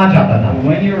चाहता था वहाँ जाता था,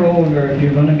 When you're older,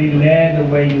 you're going to be led the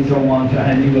way you don't want to,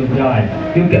 and you will die."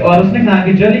 क्योंकि और उसने कहा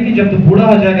कि जल्दी कि जब तू बूढ़ा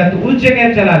हो जाएगा तो उस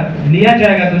जगह चला लिया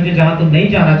जाएगा तुझे जहाँ तू नहीं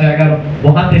जाना चाहेगा और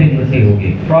वहाँ तेरी मृत्यु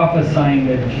होगी। Prophesying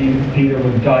that Peter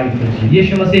would die for Jesus.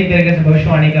 यीशु मसीह एक तरीके से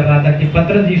भविष्यवाणी कर रहा था कि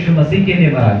पतरस यीशु मसीह के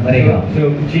लिए मरेगा।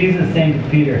 So Jesus saying to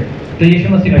Peter, तो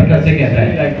यीशु मसीह पतरस से कहता है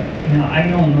like, no, I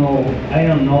don't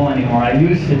know anymore. I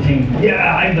used to think, yeah,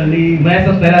 I believe. मैं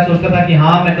सब पहला सोचता था कि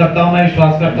हाँ मैं करता हूँ, मैं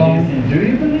विश्वास करता हूँ, Do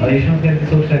you believe? और यीशु मसीह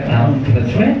सोच रहा है हाँ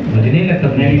सच में मुझे नहीं लगता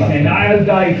And he's saying, I'll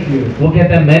die for you. वो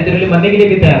कहता है मैं तेरे लिए मरने के लिए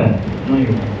भी तैयार हूँ। No,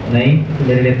 you won't. नहीं तो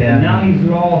मेरे लिए तैयार Now नहीं। he's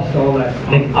lost all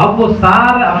that. लेकिन अब वो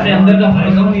सारा अपने अंदर का I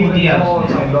भरोसा don't खो even दिया know if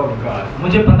उसने। I love God.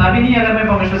 मुझे पता भी नहीं अगर मैं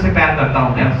परमेश्वर से प्यार करता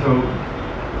हूँ क्या। So,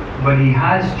 but he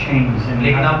has changed, and he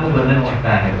लेकिन has अब वो बदल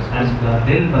चुका है, उसका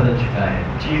दिल बदल चुका है।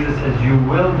 Jesus says, you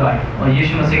will die. और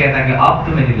यीशु मसीह कहता है कि अब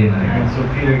तो मेरे लिए मरेगा। And so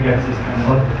Peter gets this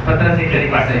kind और of. पतरस एक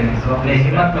तरीके से अपने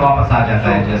हिम्मत में वापस आ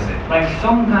जाता है जैसे। Like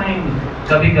sometimes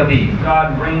कभी-कभी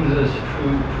God brings us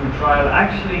through trial.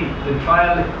 Actually, the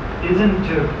trial isn't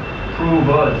to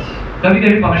prove us.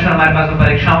 कभी-कभी परमेश्वर हमारे पास वो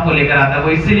परीक्षाओं को लेकर आता है, वो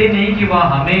इसलिए नहीं कि वह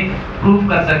हमें प्रूव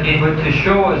कर सके, But to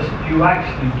show us you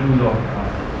actually do love God.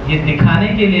 ये दिखाने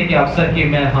के लिए कि अवसर कि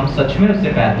मैं हम सच में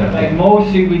उससे प्यार करते Like हैं।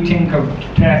 mostly we think of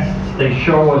tests, they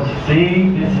show us, see,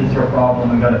 this is your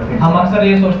problem, we gotta fix हम it. अक्सर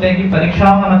ये सोचते हैं कि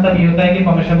परीक्षाओं का मतलब ये होता है कि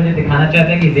परमेश्वर मुझे दिखाना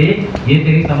चाहते हैं कि देख ये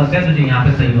तेरी समस्या तुझे यहाँ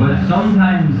पे सही होना But है।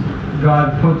 sometimes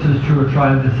God puts us through a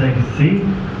trial to say, see,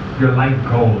 you're like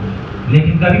gold.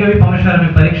 लेकिन कभी-कभी परमेश्वर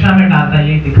हमें परीक्षा में डालता है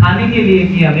ये दिखाने के लिए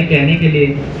कि हमें कहने के लिए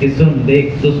कि सुन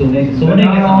देख तो सोने But के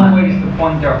not समान। always to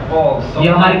point our faults. ये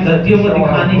हमारी Sometimes गलतियों to को show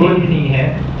दिखाने how के लिए good. नहीं है,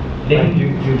 Like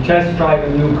लेकिन you test drive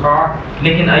a new car,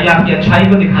 लेकिन ये आपकी अच्छाई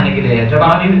को दिखाने के लिए है। जब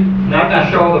आप not to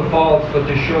show the faults, but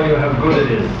to show you how good it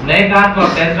is. नए कार को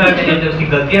टेस्ट ड्राइव के लिए उसकी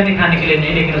गलतियां दिखाने के लिए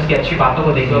नहीं, लेकिन उसकी अच्छी बातों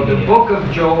को देखने So के the लिए। book of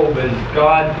Job is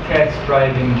God test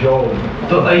driving Job.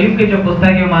 तो अय्यूब की जो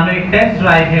पुस्तक है मानो एक टेस्ट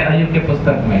ड्राइव है अय्यूब के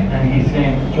पुस्तक में। And he's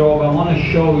saying, Job, I want to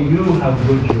show you how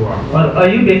good you are. और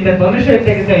अय्यूब देखता है परमेश्वर एक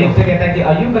तरीके से अय्यूब से कहता है कि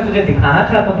अय्यूब का तुझे दिखाना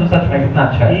चाहता हूँ तू सच में कितना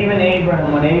अच्छा है। Even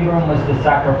Abraham, when Abraham was to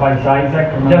sacrifice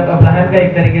Isaac, जब अब्राहम का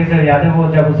एक तरीके से याद है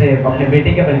वो जब उसे अपने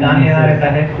बेटे के बलिदान लेना रहता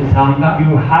है इसहाक का,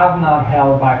 you have not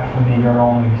held back from me your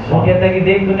only वो son. कहता है कि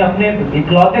देख तूने अपने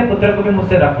इकलौते पुत्र को भी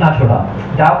मुझसे रखना छोड़ा।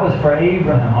 That was for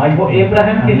Abraham. वो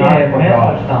इब्राहिम के लिए है, मैं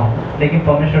सोचता हूँ, लेकिन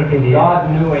परमेश्वर के लिए God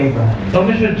knew Abraham.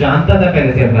 परमेश्वर जानता था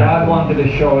पहले से God अब्राहम को। wanted to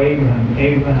show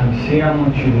Abraham, see how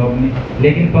much you love me.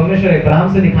 लेकिन परमेश्वर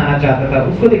इब्राहिम से दिखाना चाहता था,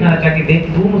 उसको दिखाना चाहा कि देख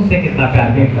तू मुझसे कितना प्यार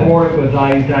करता है। Before it was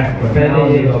Isaac, but now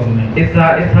पहले you love me.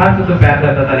 इसहाक से तो प्यार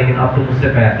करता था लेकिन अब तो मुझसे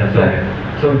प्यार करता है।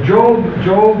 So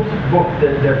Job's book,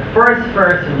 the first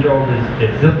verse in Job is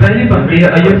this. जो पहली पंक्ति है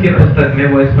अय्यूब की पुस्तक में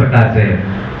वो इस प्रकार से है।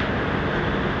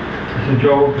 So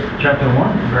Job chapter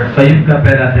 1 verse अय्यूब का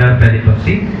पहला अध्याय पहली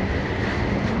पंक्ति।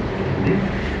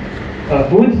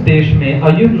 उस देश में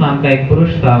अय्यूब नाम का एक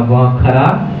पुरुष था, वह खरा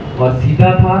और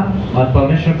सीधा था और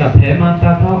परमेश्वर का भय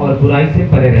मानता था और बुराई से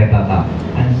परे रहता था।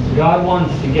 And God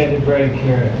wants to get it very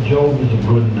clear. Job is a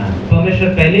good man. परमेश्वर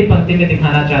पहली पंक्ति में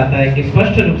दिखाना चाहता है कि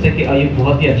स्पष्ट रूप से कि अय्यूब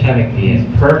बहुत ही अच्छा व्यक्ति है।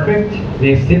 He's perfect.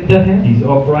 वे सिद्ध है, He's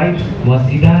upright. वह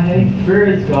सीधा है, He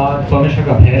fears God. परमेश्वर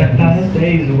का भय रखता है, He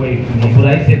stays away from और evil.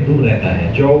 बुराई से दूर रहता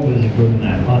है। Job is a good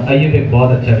man. और अय्यूब एक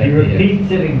बहुत अच्छा He व्यक्ति है।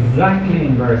 repeats it exactly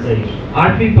in verse 8.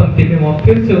 8वीं पंक्ति में वो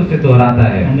फिर से उसे दोहराता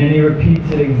है And then he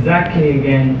repeats it exactly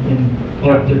again in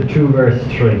chapter 2 verse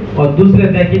 3. और दूसरे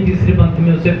अध्याय की तीसरी पंक्ति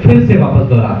में उसे फिर से वापस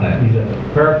दोहराता है। He's a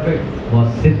perfect, वह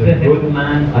सिद्ध he's a है, good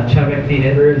man, अच्छा व्यक्ति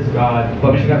है, fears God.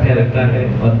 परमेश्वर का भय रखता है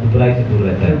और बुराई से दूर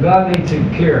रहता So है। God makes it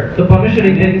clear. तो परमेश्वर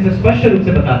एक तरीके से स्पष्ट रूप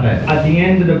से बताता है। At the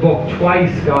end of the book,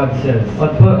 twice God says और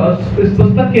इस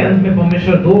पुस्तक के अंत में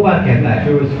परमेश्वर 2 बार कहता है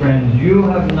to his friends, "You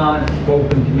have not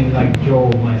spoken to me like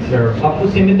Job, my servant." अब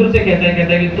उसके मित्रों से कहता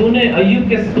है कि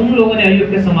तुम लोगों ने अय्यूब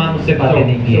के समान मुझसे बातें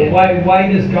नहीं की So है। why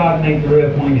does God make the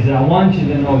real point? He says, "I want you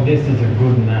to know this is a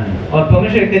good man." और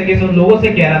परमेश्वर एक तरीके से उन लोगों से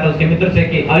कह रहा था, उसके मित्रों से,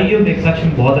 कि अय्यूब एक सच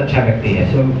में बहुत अच्छा व्यक्ति है।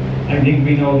 So I think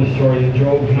we know the story of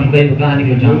Job. हम कई कहानी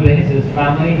को जानते हैं। His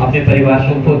family, अपने परिवार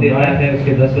को खो देता है,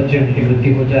 उसके 10 बच्चे की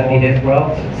मृत्यु हो जाती है,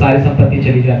 सारी संपत्ति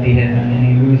चली जाती है, and then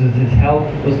he loses his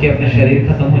health. उसके अपने शरीर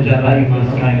खत्म हो जाता है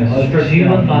और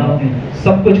जीवन मानो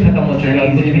सब कुछ खत्म हो चुका है,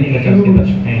 कुछ भी नहीं बचा उसके पास।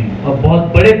 pain, और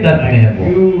बहुत बड़े दर्द में है वो,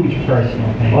 huge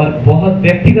personal pain. और बहुत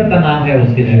व्यक्तिगत तनाव है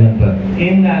उसके जीवन पर।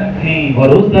 In that pain,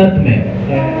 और उस दर्द में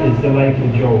is the life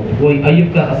of Job. वो अय्यूब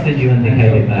का असली जीवन दिखाई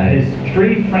देता है। His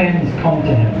 3 friends come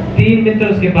to him, 3 मित्र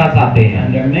उसके पास आते हैं,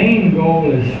 and their main goal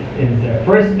is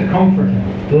first to comfort him,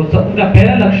 तो उनका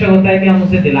पहला लक्ष्य होता है कि हम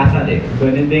उसे दिलासा दें,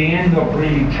 but then they end up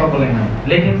really troubling him.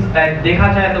 लेकिन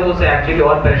देखा जाए तो वो उसे एक्चुअली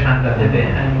और परेशान कर देते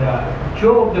हैं। And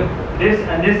Job, this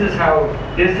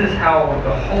is how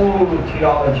the whole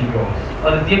theology goes.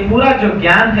 और ये पूरा जो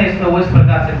ज्ञान है इसमें वो इस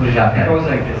प्रकार से घुस जाता It है। goes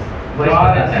like this. वो इस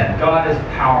प्रकार से है। God is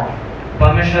powerful.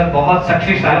 परमेश्वर बहुत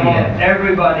शक्तिशाली है।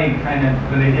 Everybody kind of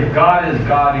believe if God is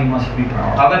God, he must be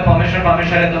powerful. अगर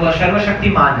परमेश्वर है तो वह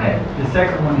सर्वशक्तिमान है। The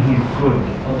second one, he's good.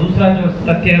 और दूसरा जो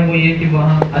तथ्य है वो ये कि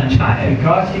वह अच्छा है।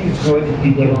 Because he's good,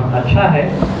 he क्योंकि वह अच्छा है,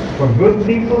 for good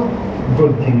people,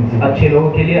 good things. He does. अच्छे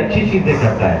लोगों के लिए अच्छी चीजें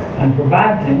करता है, And for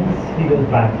bad things, he does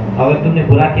bad things. अगर तुमने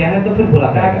बुरा किया है तो फिर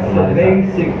बुरा करेगा That's the तुम्हारे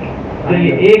साथ। basic तो ये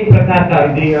एक प्रकार का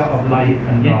idea of life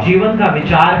and ये God. जीवन का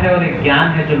विचार है और एक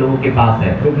ज्ञान है जो लोगों के पास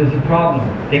है। But there's a problem.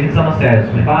 लेकिन समस्या है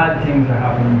उसमें Bad things are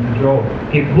happening to Job.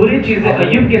 कि बुरी चीजें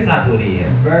अय्यूब के साथ हो रही है,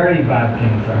 Very bad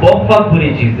things are happening. बहुत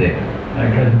बुरी चीजें,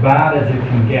 Like as bad as it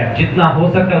can get. जितना हो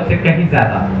सकता है उससे कहीं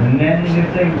ज्यादा। And then you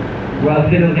think, well,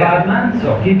 he's a bad man,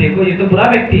 so. कि देखो ये तो बुरा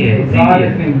व्यक्ति है, God इसीलिए।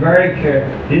 has been very clear.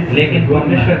 This is लेकिन a good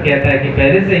परमेश्वर man. कहता है कि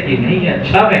पहले से कि नहीं, ये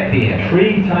अच्छा व्यक्ति है।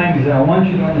 3 times I want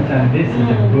you to understand this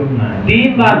is a good man.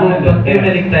 3 बार वो One of the पंक्तियों में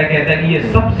best. लिखता है, कहता है कि ये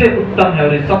सबसे उत्तम है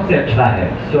और ये सबसे अच्छा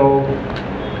है। So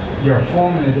your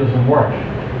formula doesn't work.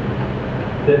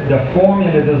 The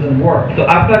formula doesn't work. तो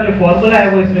आपका जो फॉर्मूला है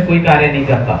वो इसमें कोई कार्य नहीं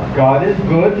करता। God is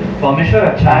good. परमेश्वर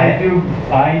अच्छा है,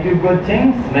 I do good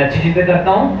things. मैं अच्छी चीजें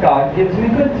करता हूँ, God gives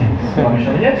me good things.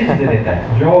 परमेश्वर मुझे अच्छी चीजें देता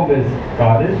है। Job is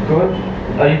God is good.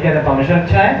 अय्यूब कहता है परमेश्वर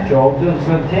अच्छा है, Job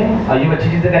does good things. अय्यूब अच्छी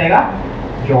चीजें करेगा,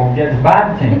 Job gets bad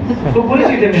things. उसको बुरी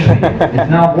चीजें मिल रही है। It's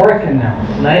not working now.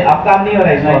 नहीं, अब काम नहीं हो रहा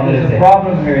है इस Like फॉर्मूले there's a से।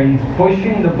 problem here. He's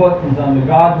pushing the buttons on the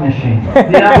God machine,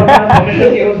 यहाँ पर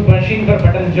परमेश्वर की उस मशीन पर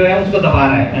बटन जो है उसको दबा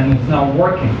रहा है and it's not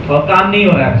working. और काम नहीं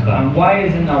हो रहा है उसका। And why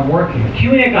is it not working?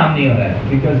 क्यों ये काम नहीं हो रहा है?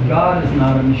 Because God is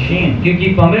not a machine.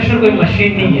 क्योंकि परमेश्वर कोई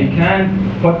मशीन नहीं You है। can't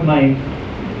put my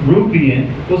rupee in,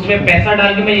 उसमें पैसा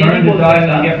डाल के मैं ये turn नहीं the बोल dial and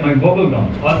सकता get my bubble gum.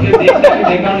 और फिर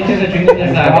देखा नीचे से च्युइंगम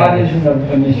जैसा आ God गया। isn't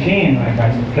a machine. Like I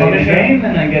play the game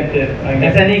and I get the.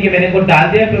 ऐसा नहीं कि मैंने को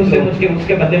डाल दिया फिर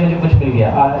उसके बदले मुझे कुछ मिल गया।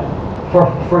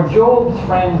 For Job's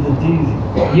friends, it's easy.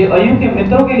 ये अय्यूब के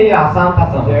मित्रों के लिए आसान था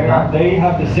समझना। They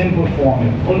have the simple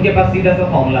formula. उनके पास सीधा सा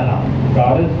फॉर्मूला था,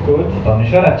 God is good.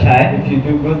 परमेश्वर अच्छा है, If you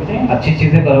do good things, अच्छी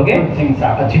चीजें करोगे good things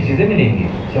happen. अच्छी चीजें मिलेंगी।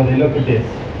 So they look at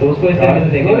this. तो उसको इस तरीके से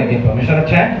देखने लगे, परमेश्वर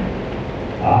अच्छा है,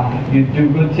 You do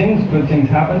good things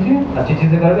happen to you. अच्छी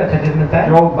चीजें करोगे अच्छा चीज मिलता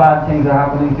है। Job, bad things are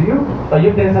happening to you,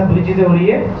 अय्यूब तेरे साथ बुरी चीजें हो रही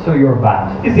है so you're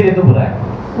bad. इसीलिए तो बुरा है।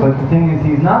 But the thing is,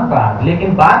 he's not bad.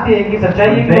 लेकिन बात ये है कि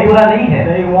सच्चाई ये कि वो बुरा नहीं है,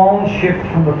 They won't shift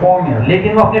from the formula.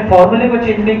 लेकिन वो अपने फॉर्मूले को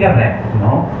चेंज नहीं कर रहे हैं।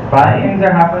 No, bad things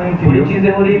are happening to बुरी you.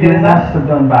 चीजें हो रही है You तेरे must साथ, have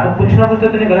done तो bad कुछ things. ना कुछ तो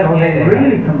तूने गलत So किया they है।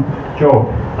 really come, Job,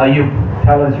 Ayyub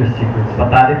Tell us your secrets.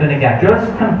 बता दे तूने क्या किया।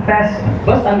 Just confess them.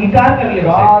 बस अंगीकार कर ले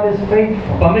उसे। God is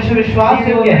faithful. परमेश्वर विश्वास He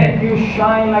will योग्य है। make you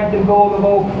shine like the gold of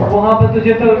Ophir. वहाँ पर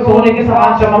तुझे तो सोने के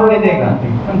समान चमकने देगा।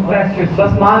 Confess your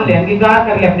बस मान ले, अंगीकार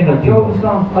कर ले अपनी गलतियों को। Job's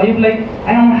gone. Ayyub like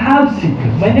I don't have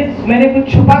secrets. मैंने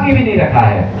कुछ छुपा के भी नहीं रखा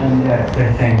है। And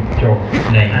they're saying,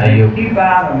 Job. नहीं And Ayyub. keep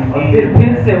at him. और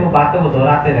फिर से वो बातों को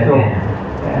दोहराते रहते हैं।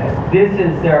 This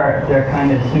is their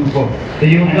kind of simple. तो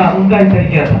ये उनका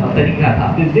तरीका था।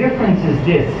 The difference is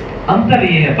this. अंतर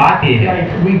ये है, बात ये है,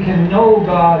 Like we can know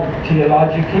God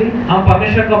theologically. हम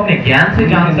परमेश्वर को अपने ज्ञान से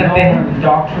जान सकते हैं,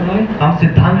 Doctrinally. हम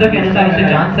सिद्धांतों के अनुसार उसे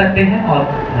जान सकते हैं,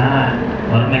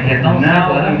 और मैं कहता हूँ Now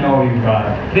we know you God.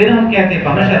 फिर हम कहते हैं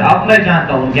परमेश्वर अब मैं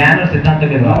जानता हूँ ज्ञान और सिद्धांतों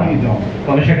के द्वारा। No, you don't.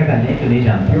 परमेश्वर कहता है नहीं, तू नहीं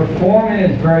जानता। Your formula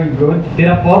is very good,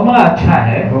 तेरा फॉर्मूला अच्छा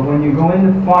है, but when you go in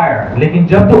the fire, लेकिन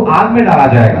जब तू आग में डाला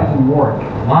it जाएगा doesn't work.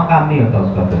 वहाँ काम नहीं होता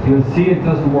उसका। फिर You'll see it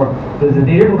doesn't work. There's a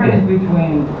difference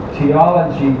between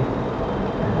theology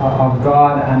of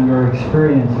God and your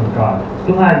experience of God.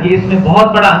 तुम्हारा ये इसमें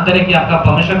बहुत बड़ा अंतर है कि आपका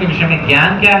परमेश्वर के विषय में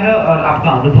ज्ञान क्या है और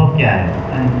आपका अनुभव क्या है।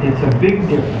 And it's a big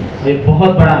difference. ये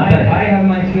बहुत बड़ा अंतर I है। have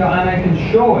my theology and I can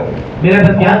show it. मेरे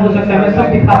पास ज्ञान हो सकता है, मैं सब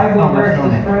दिखा सकता हूँ बच्चों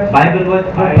में। बाइबल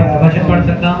वचन पढ़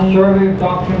सकता हूँ, Survey of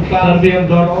doctrine class. Survey of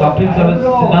doctrine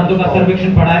सिद्धांतों का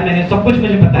सर्वेक्षण पढ़ा है मैंने, सब कुछ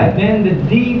मुझे पता है। Then the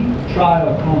deep trial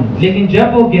comes. लेकिन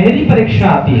जब वो गहरी परीक्षा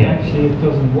आती है Actually, it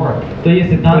doesn't work. तो ये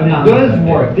सिद्धांत But काम it does करता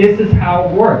है। work. This is how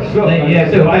it works. Look, नहीं, ये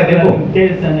ऐसे होता है, देखो।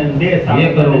 this and then this ये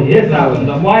happened, करो, and ये this करो।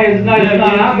 happened. Why is not ये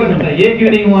not happening? ये क्यों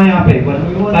नहीं हुआ यहाँ पे? We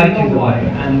want सारी to know चीजें why.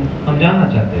 And हम जानना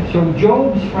चाहते हैं। so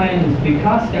Job's friends,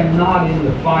 because they're not in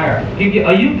the fire, क्योंकि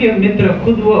अय्यूब के मित्र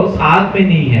खुद वो उस आग में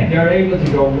नहीं है, they're able to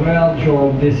go, well, Job,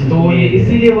 this is तो ये me.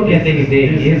 इसीलिए वो कहते हैं कि देख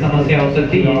This ये is- समस्या हो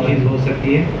सकती है, ये चीज हो सकती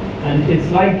है। And it's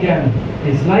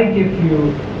like if you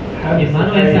have ये this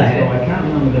मानो phrase, ऐसा है। so I can't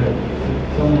remember the,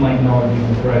 someone might know it, you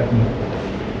can correct me.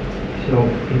 So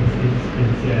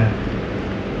it's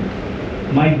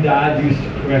my dad used to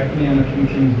correct me on a few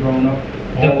things growing up.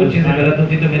 जब कुछ चीजें गलत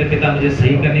होती तो मेरे पिता मुझे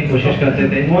सही करने की कोशिश करते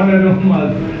थे। One of them was,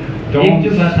 don't एक जो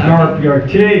बात था slurp your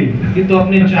tea. कि तो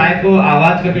अपने चाय को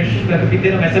आवाज करके पीते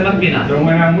रहो, वैसे मत पीना। So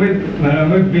when I'm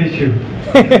with Bishop,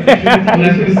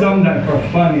 this is something that for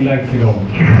fun he likes to go.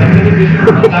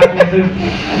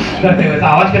 वैसे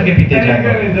आवाज करके पीते And चाय he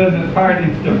को, does his party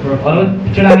stuff for और वो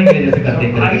fun. चिढ़ाने के लिए जैसे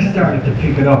करते So I हैं। started to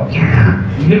pick it up.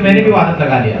 फिर मैंने भी वो आदत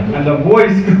लगा लिया, And the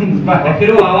voice comes back. और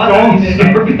फिर वो आवाज Don't आती है,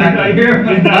 slurp it. I hear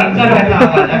my बंद कर रहता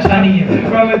आवाज, अच्छा नहीं है।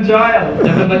 from a child.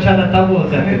 जब मैं बच्चा था तब वो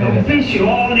होता And I go, था।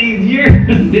 Bishop, all these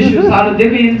years. विश्व सालों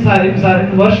देखो इन सारे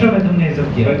वर्षों में तुमने ये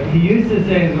सब किया। But he used to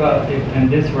say as well,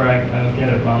 and this where I'll get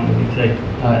it wrong, but he'd say,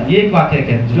 ये एक वाक्य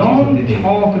है जो चीज़ होती don't थी।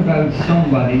 talk about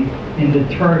somebody in the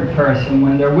third person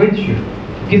when they're with you.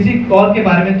 किसी और के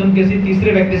बारे में तुम किसी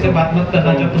तीसरे व्यक्ति से बात मत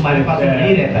करना जब तुम्हारे पास वो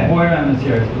नहीं रहता है। Boy, I'm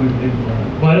serious.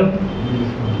 गौरव,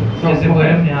 जैसे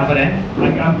गौरव यहाँ पर है,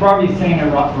 I'm probably saying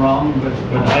it wrong,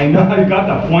 but I know I got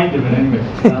the point of it anyway.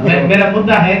 मेरा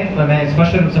मुद्दा है, मैं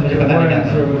स्पष्ट रूप से मुझे पता नहीं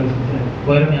चलता।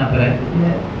 गौरव यहाँ पर है,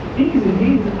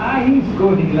 He's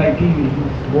good. He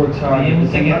works hard. ये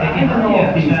मुझसे कहते हैं कि I don't know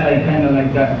if he's like kind of like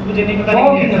that. मुझे नहीं पता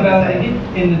Talking कि about कैसा it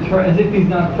in the as if he's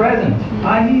not present.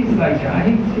 He's like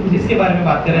he's जिसके बारे में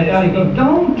बात कर रहे हैं, जैसे कि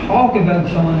don't talk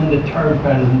about someone in the third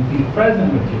person. He's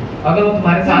present with you. अगर वो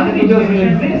तुम्हारे साथ है He तो doesn't उसके विषय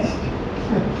में- exist.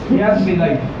 You have to be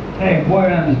like, hey,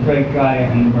 Boyram is a great guy,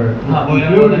 and we're हाँ,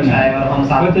 बोयराम बहुत अच्छा है और हम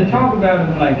साथ But to हैं। talk about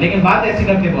him like, लेकिन बात ऐसी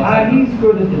करते बहुत सारे he's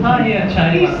good at the हाँ, ये अच्छा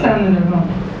है, ये He's बात है। standing there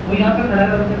going, वो यहाँ पे खड़ा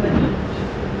रहता है।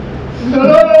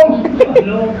 hello,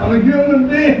 hello, I'm a human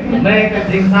being. मैं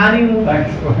एक इंसान ही हूँ।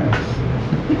 Thanks, Boyram.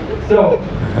 So,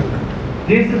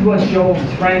 this is what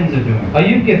Job's friends are doing.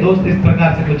 अय्यूब के दोस्त इस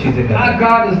प्रकार से कुछ चीजें करते हैं।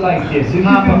 God is like this. If you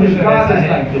हाँ, do this, परमेश्वर God ऐसा is है।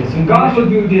 like this. And God will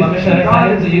do this. परमेश्वर And ऐसा God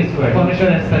है, is तो ये this way.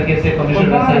 परमेश्वर इस तरीके से, But परमेश्वर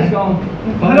God ऐसा is है। going,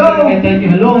 परमेश्वर कहता है कि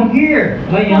hello, हेलो, I'm here.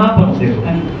 मैं यहाँ पर हूँ, देखो।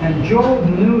 And Job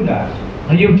knew that.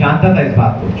 अय्यूब जानता था इस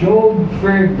बात को। Job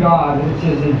feared God. It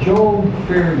says that Job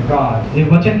feared God. ये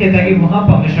वचन कहता है कि वहाँ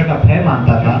परमेश्वर का भय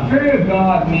मानता था। Fear of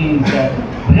God means that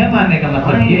भय मानने का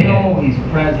मतलब ये I know है He's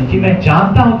present. कि मैं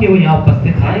जानता हूँ कि वो यहाँ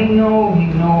उपस्थित है। I know He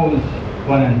knows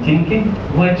what I'm thinking.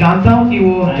 मैं जानता हूँ कि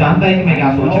वो जानता है कि मैं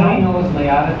क्या सोच रहा He हूँ। knows my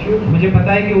attitude. मुझे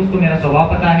पता है कि उसको मेरा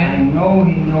स्वभाव पता है I know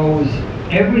He knows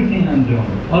everything I'm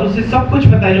doing. और उसे सब कुछ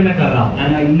पता है जो मैं कर रहा हूँ।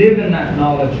 And I live in that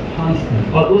knowledge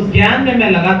constantly. और उस ज्ञान में मैं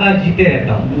लगातार जीते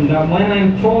रहता हूँ। And that when I'm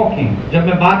talking, जब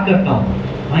मैं बात करता हूँ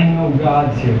I know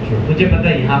God's here too. मुझे पता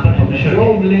है यहाँ पर परमेश्वर है।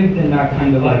 Job lived in that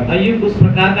kind of life. अय्यूब उस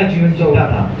प्रकार का जीवन जीता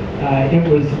था।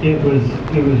 It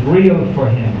was real for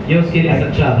him. ये उसके लिए Like,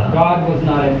 सच्चा था। God was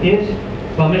not an it.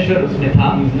 परमेश्वर उसमें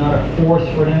था, He's not a force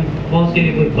for them. वो उसके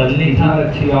लिए कोई बल नहीं He's था, not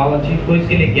a theology. कोई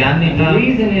उसके लिए ज्ञान नहीं The था।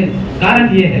 reason is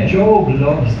कारण ये है Job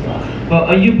loves God.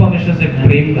 अय्यूब परमेश्वर से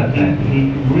प्रेम करता है He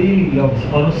really loves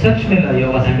God. और वो सच में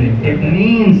यहोवा से प्रेम And it करता है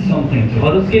means something to him.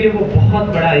 और उसके लिए वो बहुत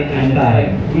बड़ा एक And रिश्ता है।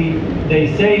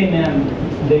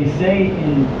 they say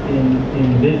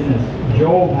in business,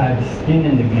 Job had skin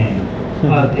in the game.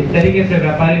 और एक तरीके से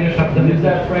व्यापारी के शब्द में Use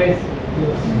that phrase.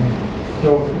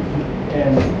 So,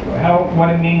 and what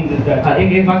it means is that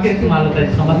एक वाक्य इस्तेमाल होता है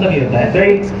जिसका मतलब ये होता है say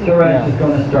Suresh is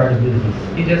going to start a business.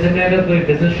 कि जैसे मैं अगर कोई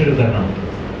बिजनेस शुरू कर रहा हूँ,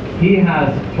 He has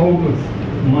total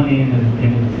money in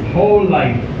his whole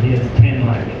life. He has 10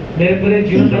 lakh. मेरे पूरे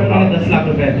जीवन में मैंने 10 लाख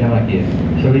रुपए जमा किए,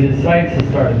 So he decides to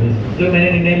start a business. तो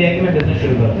मैंने निर्णय लिया कि मैं बिजनेस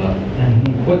शुरू करूँगा And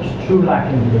he puts 2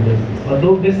 lakh into the business.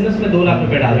 और बिजनेस में 2 लाख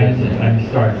रुपए डाल रहे हैं And he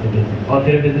starts the business. और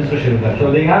फिर बिजनेस को शुरू करता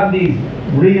So they have these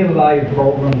real live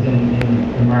programs in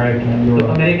America and तो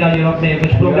Europe. अमेरिका यूरोप में कुछ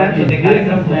And you प्रोग्राम have होते these हैं,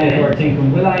 कार्यक्रम होते businessmen who are हैं, thinking,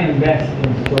 will I invest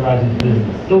in Suraj's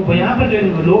business? तो यहाँ पर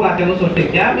जो लोग आते हैं वो सोचते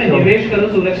हैं क्या मैं निवेश करूँ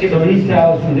सूरज के So he बिजनेस में?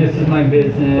 tells them, this is my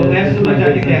business. तो मैं this is सूरज my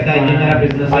जाके business कहता है ये मेरा plan.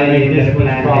 बिजनेस I है, ये make मेरा this much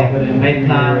प्लान profit है, in मैं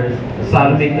इतना 10 years.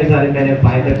 साल में इतने सारे मैंने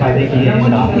फायदे किए How हैं,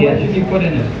 much लाभ किया should है। you put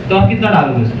in it? तो आप कितना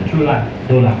डालोगे उसमें? 2 lakh.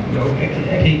 2 लाख,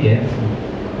 ठीक है।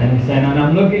 And he's saying, and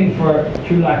I'm looking for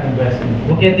 2 lakh investment.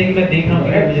 वो कहते हैं कि मैं देख रहा हूँ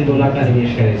कि मुझे 2 लाख का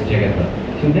निवेश करे इस जगह पर।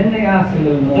 So then they ask a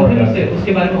little तो more फिर about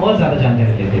उसके बारे में और ज्यादा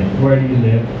जानकारी लेते हैं। where do you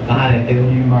live? कहाँ रहते हो?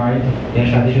 Are you married? या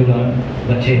शादीशुदा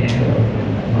बच्चे हैं?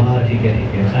 हाँ ठीक है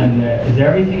ठीक है। And is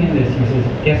everything in this? He says,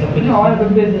 क्या सब कुछ? no, I have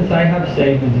a business, I have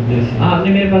savings of this. हाँ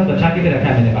हमने मेरे पास बचा के भी रखा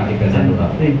है, मैंने बाकी पैसा And लूटा।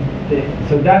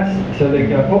 so they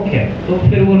go, okay. तो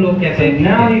फिर वो लोग कहते So हैं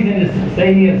now he's in this,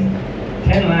 say he has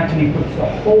 10 lakh and he puts the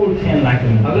whole 10 lakh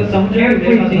in. अगर समझो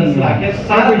मेरे पास 10 लाख है,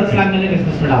 सारा 10 लाख मैंने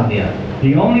बिजनेस में डाल दिया।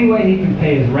 The only way he can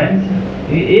pay his rent,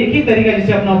 ये एक ही तरीका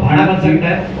जिससे अपना भाड़ा बन सकता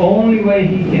है, the only way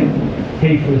he can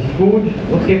pay for his food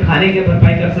उसके खाने की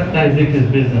भरपाई कर सकता है, is if his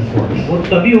business works. वो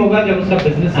तभी होगा जब उसका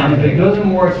business And if it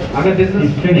doesn't work, अगर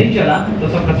बिजनेस नहीं चला तो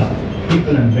सब खत्म।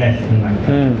 people invest in that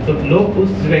guy. तो लोग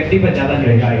उस व्यक्ति पर ज्यादा That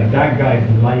निवेश guy, करते हैं, that guy's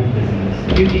life is in this.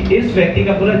 क्योंकि इस व्यक्ति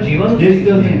का पूरा जीवन This उसी में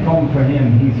doesn't है। come for him,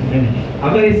 he's finished.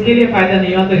 अगर इसके लिए फायदा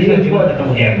नहीं हुआ तो He इसका has जीवन put खत्म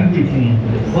हो जाएगा। everything into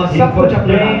this. वो He सब put कुछ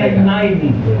अपना day डाल and देगा। night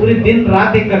into पूरे it. दिन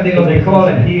रात एक कर देगा So उस they call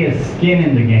business it, में। he has skin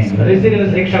in the game. और इसीलिए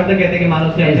उस एक शब्द कहते हैं कि मानो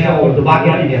उसने अपने आप को डुबा के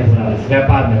रख दिया पूरा उस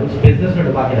व्यापार में, उस बिजनेस में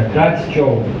डुबा के रखा। That's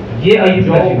Job. ये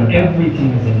अय्यूब का जीवन Job, था।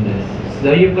 everything is in this.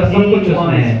 अय्यूब का सब कुछ He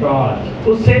उसमें है, wants God.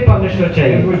 उससे परमेश्वर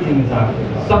चाहिए, Everything is after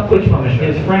God. सब कुछ परमेश्वर।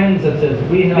 His friends that says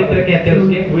मित्र कहते हैं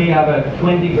उसके, we have a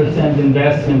 20%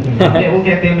 investment in God. वो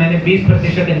कहते हैं मैंने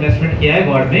 20% इन्वेस्टमेंट किया है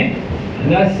गॉड में।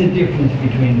 And that's the difference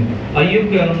between them. अय्यूब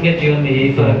के और उनके जीवन में यही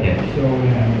फर्क है। So,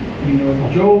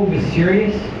 Job is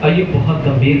serious. अय्यूब बहुत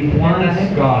गंभीर He मानता है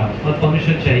wants God. और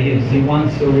परमेश्वर चाहिए उसे, He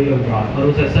wants the real God. और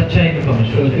उसे सच्चाई में So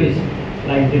परमेश्वर चाहिए। this,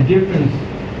 like the difference,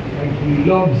 like he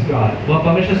loves God. वह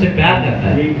परमेश्वर से प्यार करता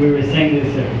है। We were saying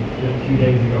this a few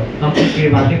days ago. हम उसके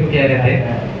वाक्य को कह रहे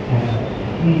थे,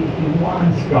 He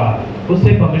wants God.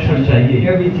 उससे परमेश्वर चाहिए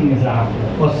Everything is after.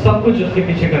 और सब कुछ उसके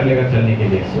पीछे कर लेगा चलने के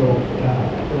लिए। So,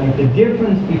 like the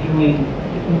difference between,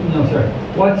 no, sorry,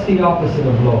 what's the opposite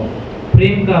of love?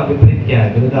 प्रेम का विपरीत क्या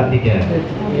है, विरोधार्थी क्या है?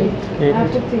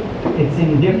 It's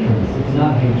indifference. It's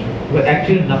not hatred. वो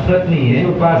एक्चुअली नफरत नहीं है,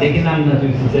 लेकिन आप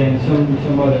used to say, and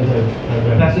some others have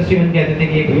read. Pastor Steven कहते थे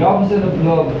कि The एक opposite of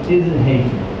love isn't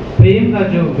hatred. प्रेम का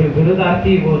जो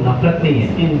विरोधार्थी वो नफरत नहीं है,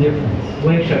 Indifference.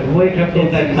 वो एक शब्द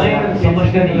होता है जिसे आप It's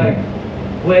समझते kind of नहीं like, है।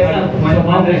 वो ऐसा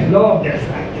when there's love, there's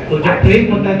like तो जब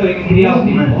प्रेम होता है तो एक क्रिया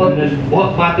होती है,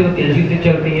 बहुत बातें होती हैं, चीजें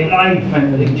चल रही है, life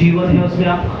and एक जीवन है, उसमें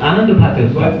आप आनंद उठाते हो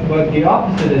उसका। but the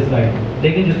opposite is like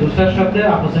लेकिन जो दूसरा शब्द है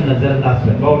आप उसे नजरअंदाज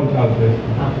करते हो, love out there.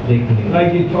 आप देख नहीं,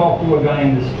 Like you talk to a guy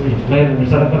in the street. मैं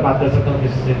सड़क पर बात कर सकता हूँ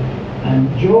किसी से। And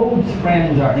Job's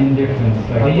friends are indifferent.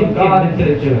 Like, और ये God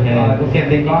मित्र जो है वो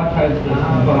कहते हैं God has कि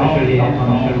हाँ, परमेश्वर ये है,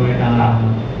 परमेश्वर वो है, हाँ,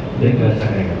 देखो ऐसा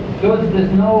करेगा।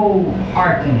 there's no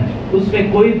heart in it.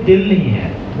 उसमें कोई दिल नहीं है,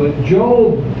 But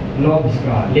Job loves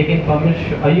God. लेकिन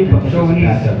परमेश्वर अय्यूब So परमेश्वर से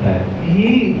प्यार करता है।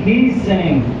 he's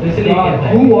saying, इसलिए God, कहता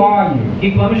है who are you? कि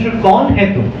परमेश्वर कौन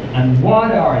है तुम And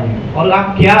what are you? और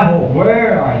आप क्या हो,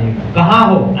 Where are you? कहाँ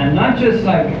हो। And not just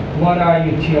like, what are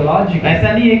you theologically?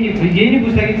 ऐसा नहीं है कि ये नहीं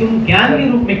पूछता कि तुम ज्ञान के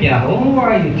रूप में क्या हो, Who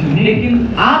are you to me? लेकिन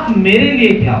आप मेरे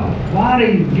लिए क्या हो, What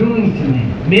are you doing to me?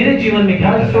 मेरे जीवन में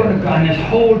क्या That कर sort रहे of God, and this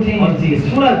whole thing हो। और is this.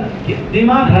 पूरा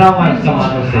दिमाग भरा हुआ है इस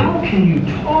समानों से। How can you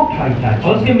talk like that?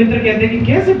 और उसके मित्र कहते हैं कि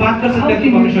कैसे बात कर How सकता है can तू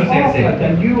you परमेश्वर से talk like ऐसे?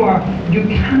 that? You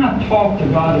cannot talk to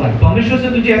God like that. परमेश्वर से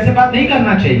तुझे ऐसे बात नहीं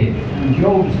करना चाहिए। And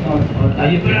Job's not.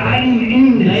 Ayub But I'm in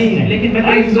this नहीं, thing. लेकिन मैं I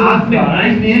तो इस love आग में God. हूँ,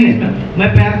 I'm इस in चीज़ it. में मैं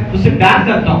प्यार उससे प्यार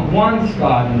करता हूँ Wants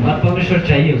God. और परमेश्वर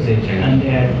चाहिए उसे चाहिए।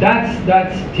 And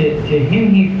that's to him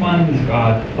he finds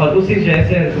God. और उसी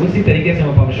जैसे उसी तरीके से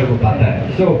वो परमेश्वर को पाता है।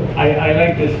 So I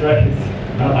like this phrase.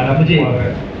 मुझे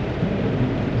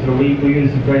So we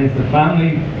use the phrase, the family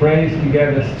prays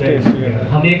together, stays together.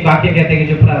 हम एक वाक्य कहते हैं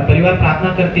कि जो परिवार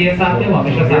प्रार्थना करती है साथ में वो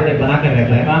हमेशा साथ में बना कर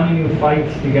रहता The है। family who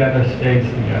fights together stays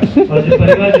together. और जो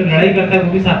परिवार जो लड़ाई करता है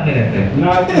वो भी साथ में रहते हैं।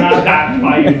 Not that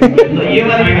fighting. तो ये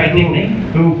वाली fighting नहीं।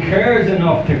 Who cares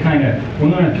enough to kind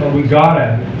of, we gotta.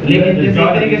 लेकिन जिस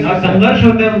तरीके से संघर्ष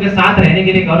होता है उनके साथ रहने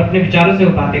के लिए और अपने विचारों से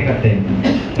वो बातें करते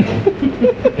हैं।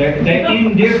 The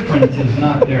indifference is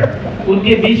not there.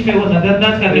 उनके बीच में वो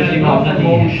नजरअंदाज करने वाली भावना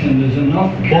नहीं है। There's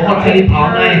enough. बहुत सारी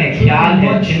भावनाएं हैं, ख्याल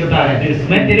है, चिंता है।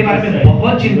 मैं तेरे बारे में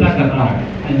बहुत चिंता करता हूँ।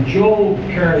 And Job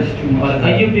cares too much. और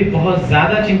अय्यूब भी बहुत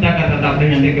ज्यादा चिंता करता था अपने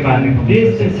रिश्ते के बारे में।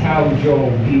 This is how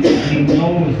Job, he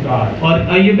knows God. और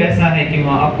अय्यूब ऐसा है कि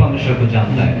वह अब परमेश्वर को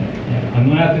जानता है। I'm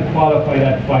gonna have to qualify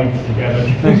that fights together.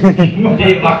 मुझे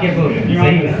ये वाक्य को You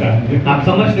सही understand? आप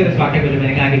समझते हैं इस वाक्य को जो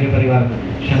मैंने कहा कि जो परिवार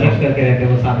संघर्ष करके रहते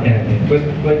हैं वो साथ में रहते हैं।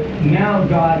 But now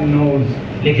God knows.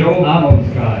 लेकिन Job knows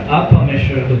God. अब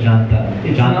परमेश्वर को जानता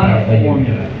It's जानता not a है अय्यूब।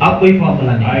 formula. अब कोई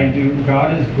फॉर्मूला नहीं। I do.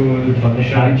 God is good.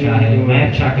 परमेश्वर I do अच्छा है, good. मैं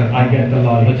अच्छा करता I get the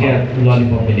हूँ, मुझे lollipop.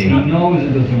 लॉलीपॉप He मिलेगा। knows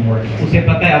it doesn't work. उसे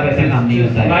पता है अब ऐसा काम नहीं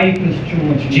होता है। Life is too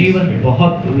much. जीवन mystery.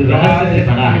 बहुत God रहस्य से is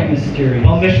भरा है। mysterious.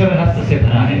 परमेश्वर रहस्य से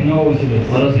भरा है He knows it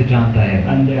is. और उसे जानता है।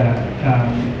 And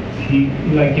he,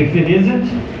 like, if it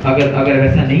isn't, अगर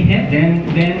वैसा नहीं है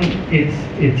then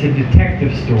it's a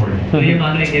detective story. तो ये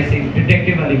मानो एक ऐसी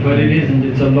डिटेक्टिव वाली But it isn't.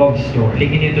 It's a love story.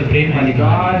 लेकिन ये तो प्रेम वाली And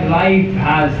कहानी God, life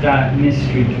has that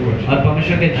mystery to it. और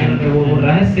परमेश्वर के जीवन में वो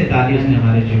रहस्य डाली उसने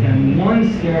हमारे जीवन में। And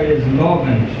once there is love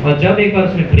in it, और जब एक बार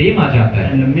उसमें प्रेम आ जाता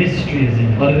है and the mystery is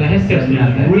in it, और रहस्य and उसमें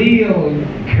आता there's है real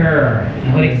care,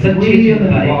 और एक सच्ची real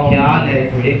चिंता एक ख्याल है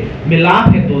एक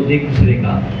मिलाप है दो एक दूसरे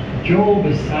का। Job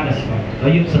is satisfied.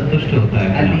 अय्यूब संतुष्ट होता है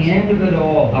At the end of it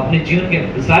all, अपने जीवन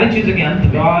के सारी चीजों के अंत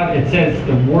में। God, it says,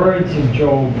 the words of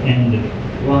Job ended.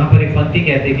 वहाँ पर एक पंक्ति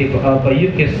कहते हैं कि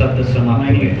अय्यूब के शब्द समाप्त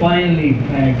When he हुए। finally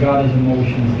got his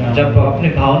emotions down. जब अपने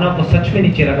भावना को सच में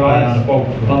नीचे रख पाया God spoke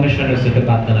to him. परमेश्वर ने उससे फिर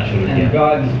बात करना शुरू And किया।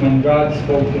 when God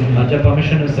spoke to him, और जब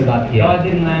परमेश्वर ने उससे बात किया God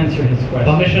didn't answer his question.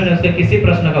 परमेश्वर ने उसके किसी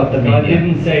प्रश्न का उत्तर God नहीं दिया।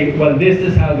 didn't say, well, this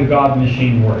is how the God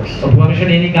machine works. और परमेश्वर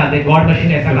ने ये नहीं कहा गॉड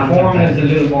मशीन ऐसा The काम करता formula is a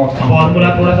है। little more formula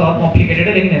complicated. थोड़ा सा और कॉम्प्लिकेटेड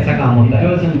है लेकिन ऐसा काम He होता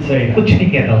है। doesn't say that. कुछ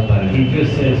नहीं कहता उस बारे में। He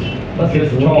just says, बस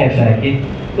just वो talks. कहता है कि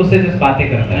उससे जिस बातें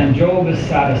करता है And Job is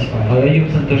satisfied. और अय्यूब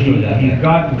संतुष्ट हो जाता He है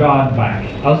got God back.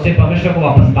 और उससे परमेश्वर को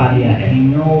वापस पा लिया है। He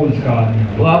knows God now.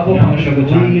 वो आपको Now परमेश्वर he को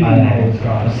जान really पाया है knows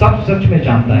God. सब सच में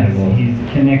जानता है वो He's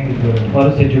connected with him. और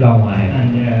उससे जुड़ा हुआ है।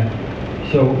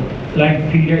 And so, like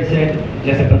Peter said,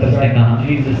 जैसे पतरस ने कहा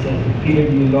Jesus said, Peter,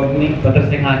 do you love me? पतरस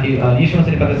ने कहा कि यीशु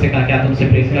मसीह ने पतरस से कहा क्या तुमसे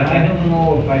प्रेम I करता है? don't know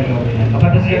if I love him.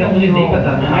 पतरस कहता मुझे नहीं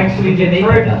पता मैं Actually, मुझे नहीं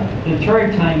पता। the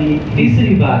third time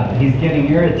तीसरी बार he's getting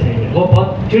irritated. वो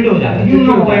बहुत चिढ़ हो जाता है। You चिढ़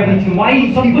know हो जाता है। everything. Why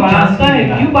you सब keep कुछ जानता asking है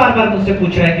me क्यों that? बार बार मुझसे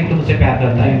पूछ रहा है कि तुम मुझसे प्यार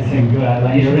करता है? He's saying, good,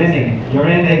 like, you're in it.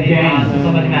 You're in the हाँ, तो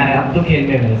समझ में आ game. रहा है अब तो खेल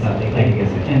में मेरे साथ एक तरीके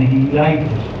से And he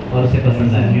liked it. और उसे He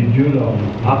पसंद said, है you do love me.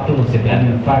 अब तो मुझसे प्यार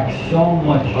And करता in fact, so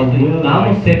much है और you तू will इतना like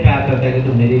मुझसे it. प्यार करता है कि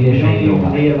तू मेरे लिए You don't शहीद even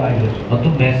होगा realize it. और तू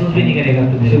महसूस भी नहीं करेगा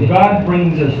तू मेरे So लिए। God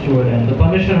brings us to it, तो and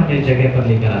परमेश्वर हमें इस जगह पर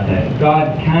लेकर आता है। God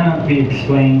cannot be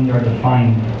explained or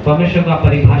defined. परमेश्वर को आप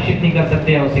परिभाषित नहीं कर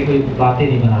सकते या उसे कोई बातें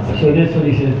नहीं बना So सकते। this is what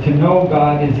he says, to know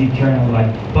God is eternal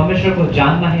life. परमेश्वर को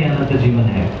जानना ही अनंत जीवन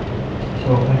है।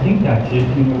 So I think that's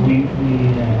it. You know, we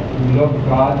love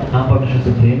God. हम परमेश्वर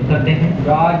से प्रेम करते हैं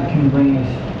God can bring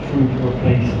us through to a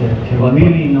place there to और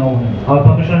really know Him. और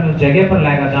परमेश्वर हमें उस जगह पर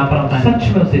लाएगा जहाँ पर हम सच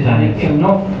में उसे And it's जानेंगे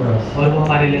enough for us. और वो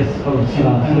हमारे लिए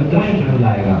संतुष्ट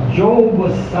लाएगा। Job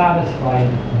was satisfied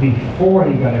before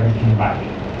he got everything back.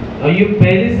 और ये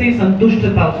पहले से ही संतुष्ट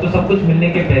था उसको सब कुछ मिलने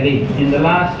के पहले ही। In the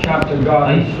last chapter, God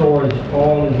restores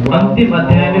all his wealth. अंतिम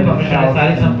अध्याय में परमेश्वर ने all his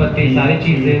सारी health, संपत्ति and सारी he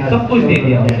चीजें has सब कुछ दे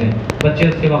दिया children उसे। again. बच्चे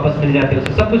उसके वापस मिल जाते हैं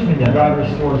उसे सब कुछ मिल जाता God है।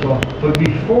 restores all. But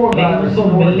before God लेकिन उसको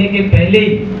restored, मिलने के पहले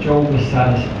ही Job was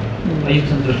satisfied. अय्यूब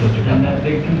संतुष्ट हो चुका And था। that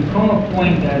there can come a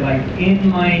point that, like, in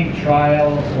my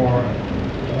trial, or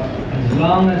as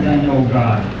long as I know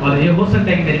God, और ये हो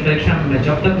सकता है कि मेरी परीक्षा में मैं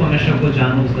जब तक परमेश्वर को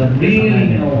जानूं उस दिन really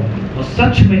know, और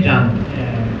सच में जानूं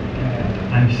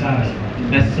I'm satisfied.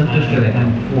 मैं संतुष्ट रहता I'm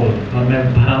हूँ full. और मैं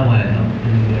भरा हुआ रहता हूँ।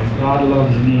 And God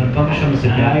loves me. और परमेश्वर मुझसे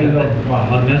And I प्यार करता love है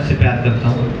God. और मैं उससे प्यार करता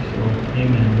हूँ। So,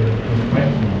 amen.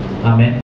 आमीन।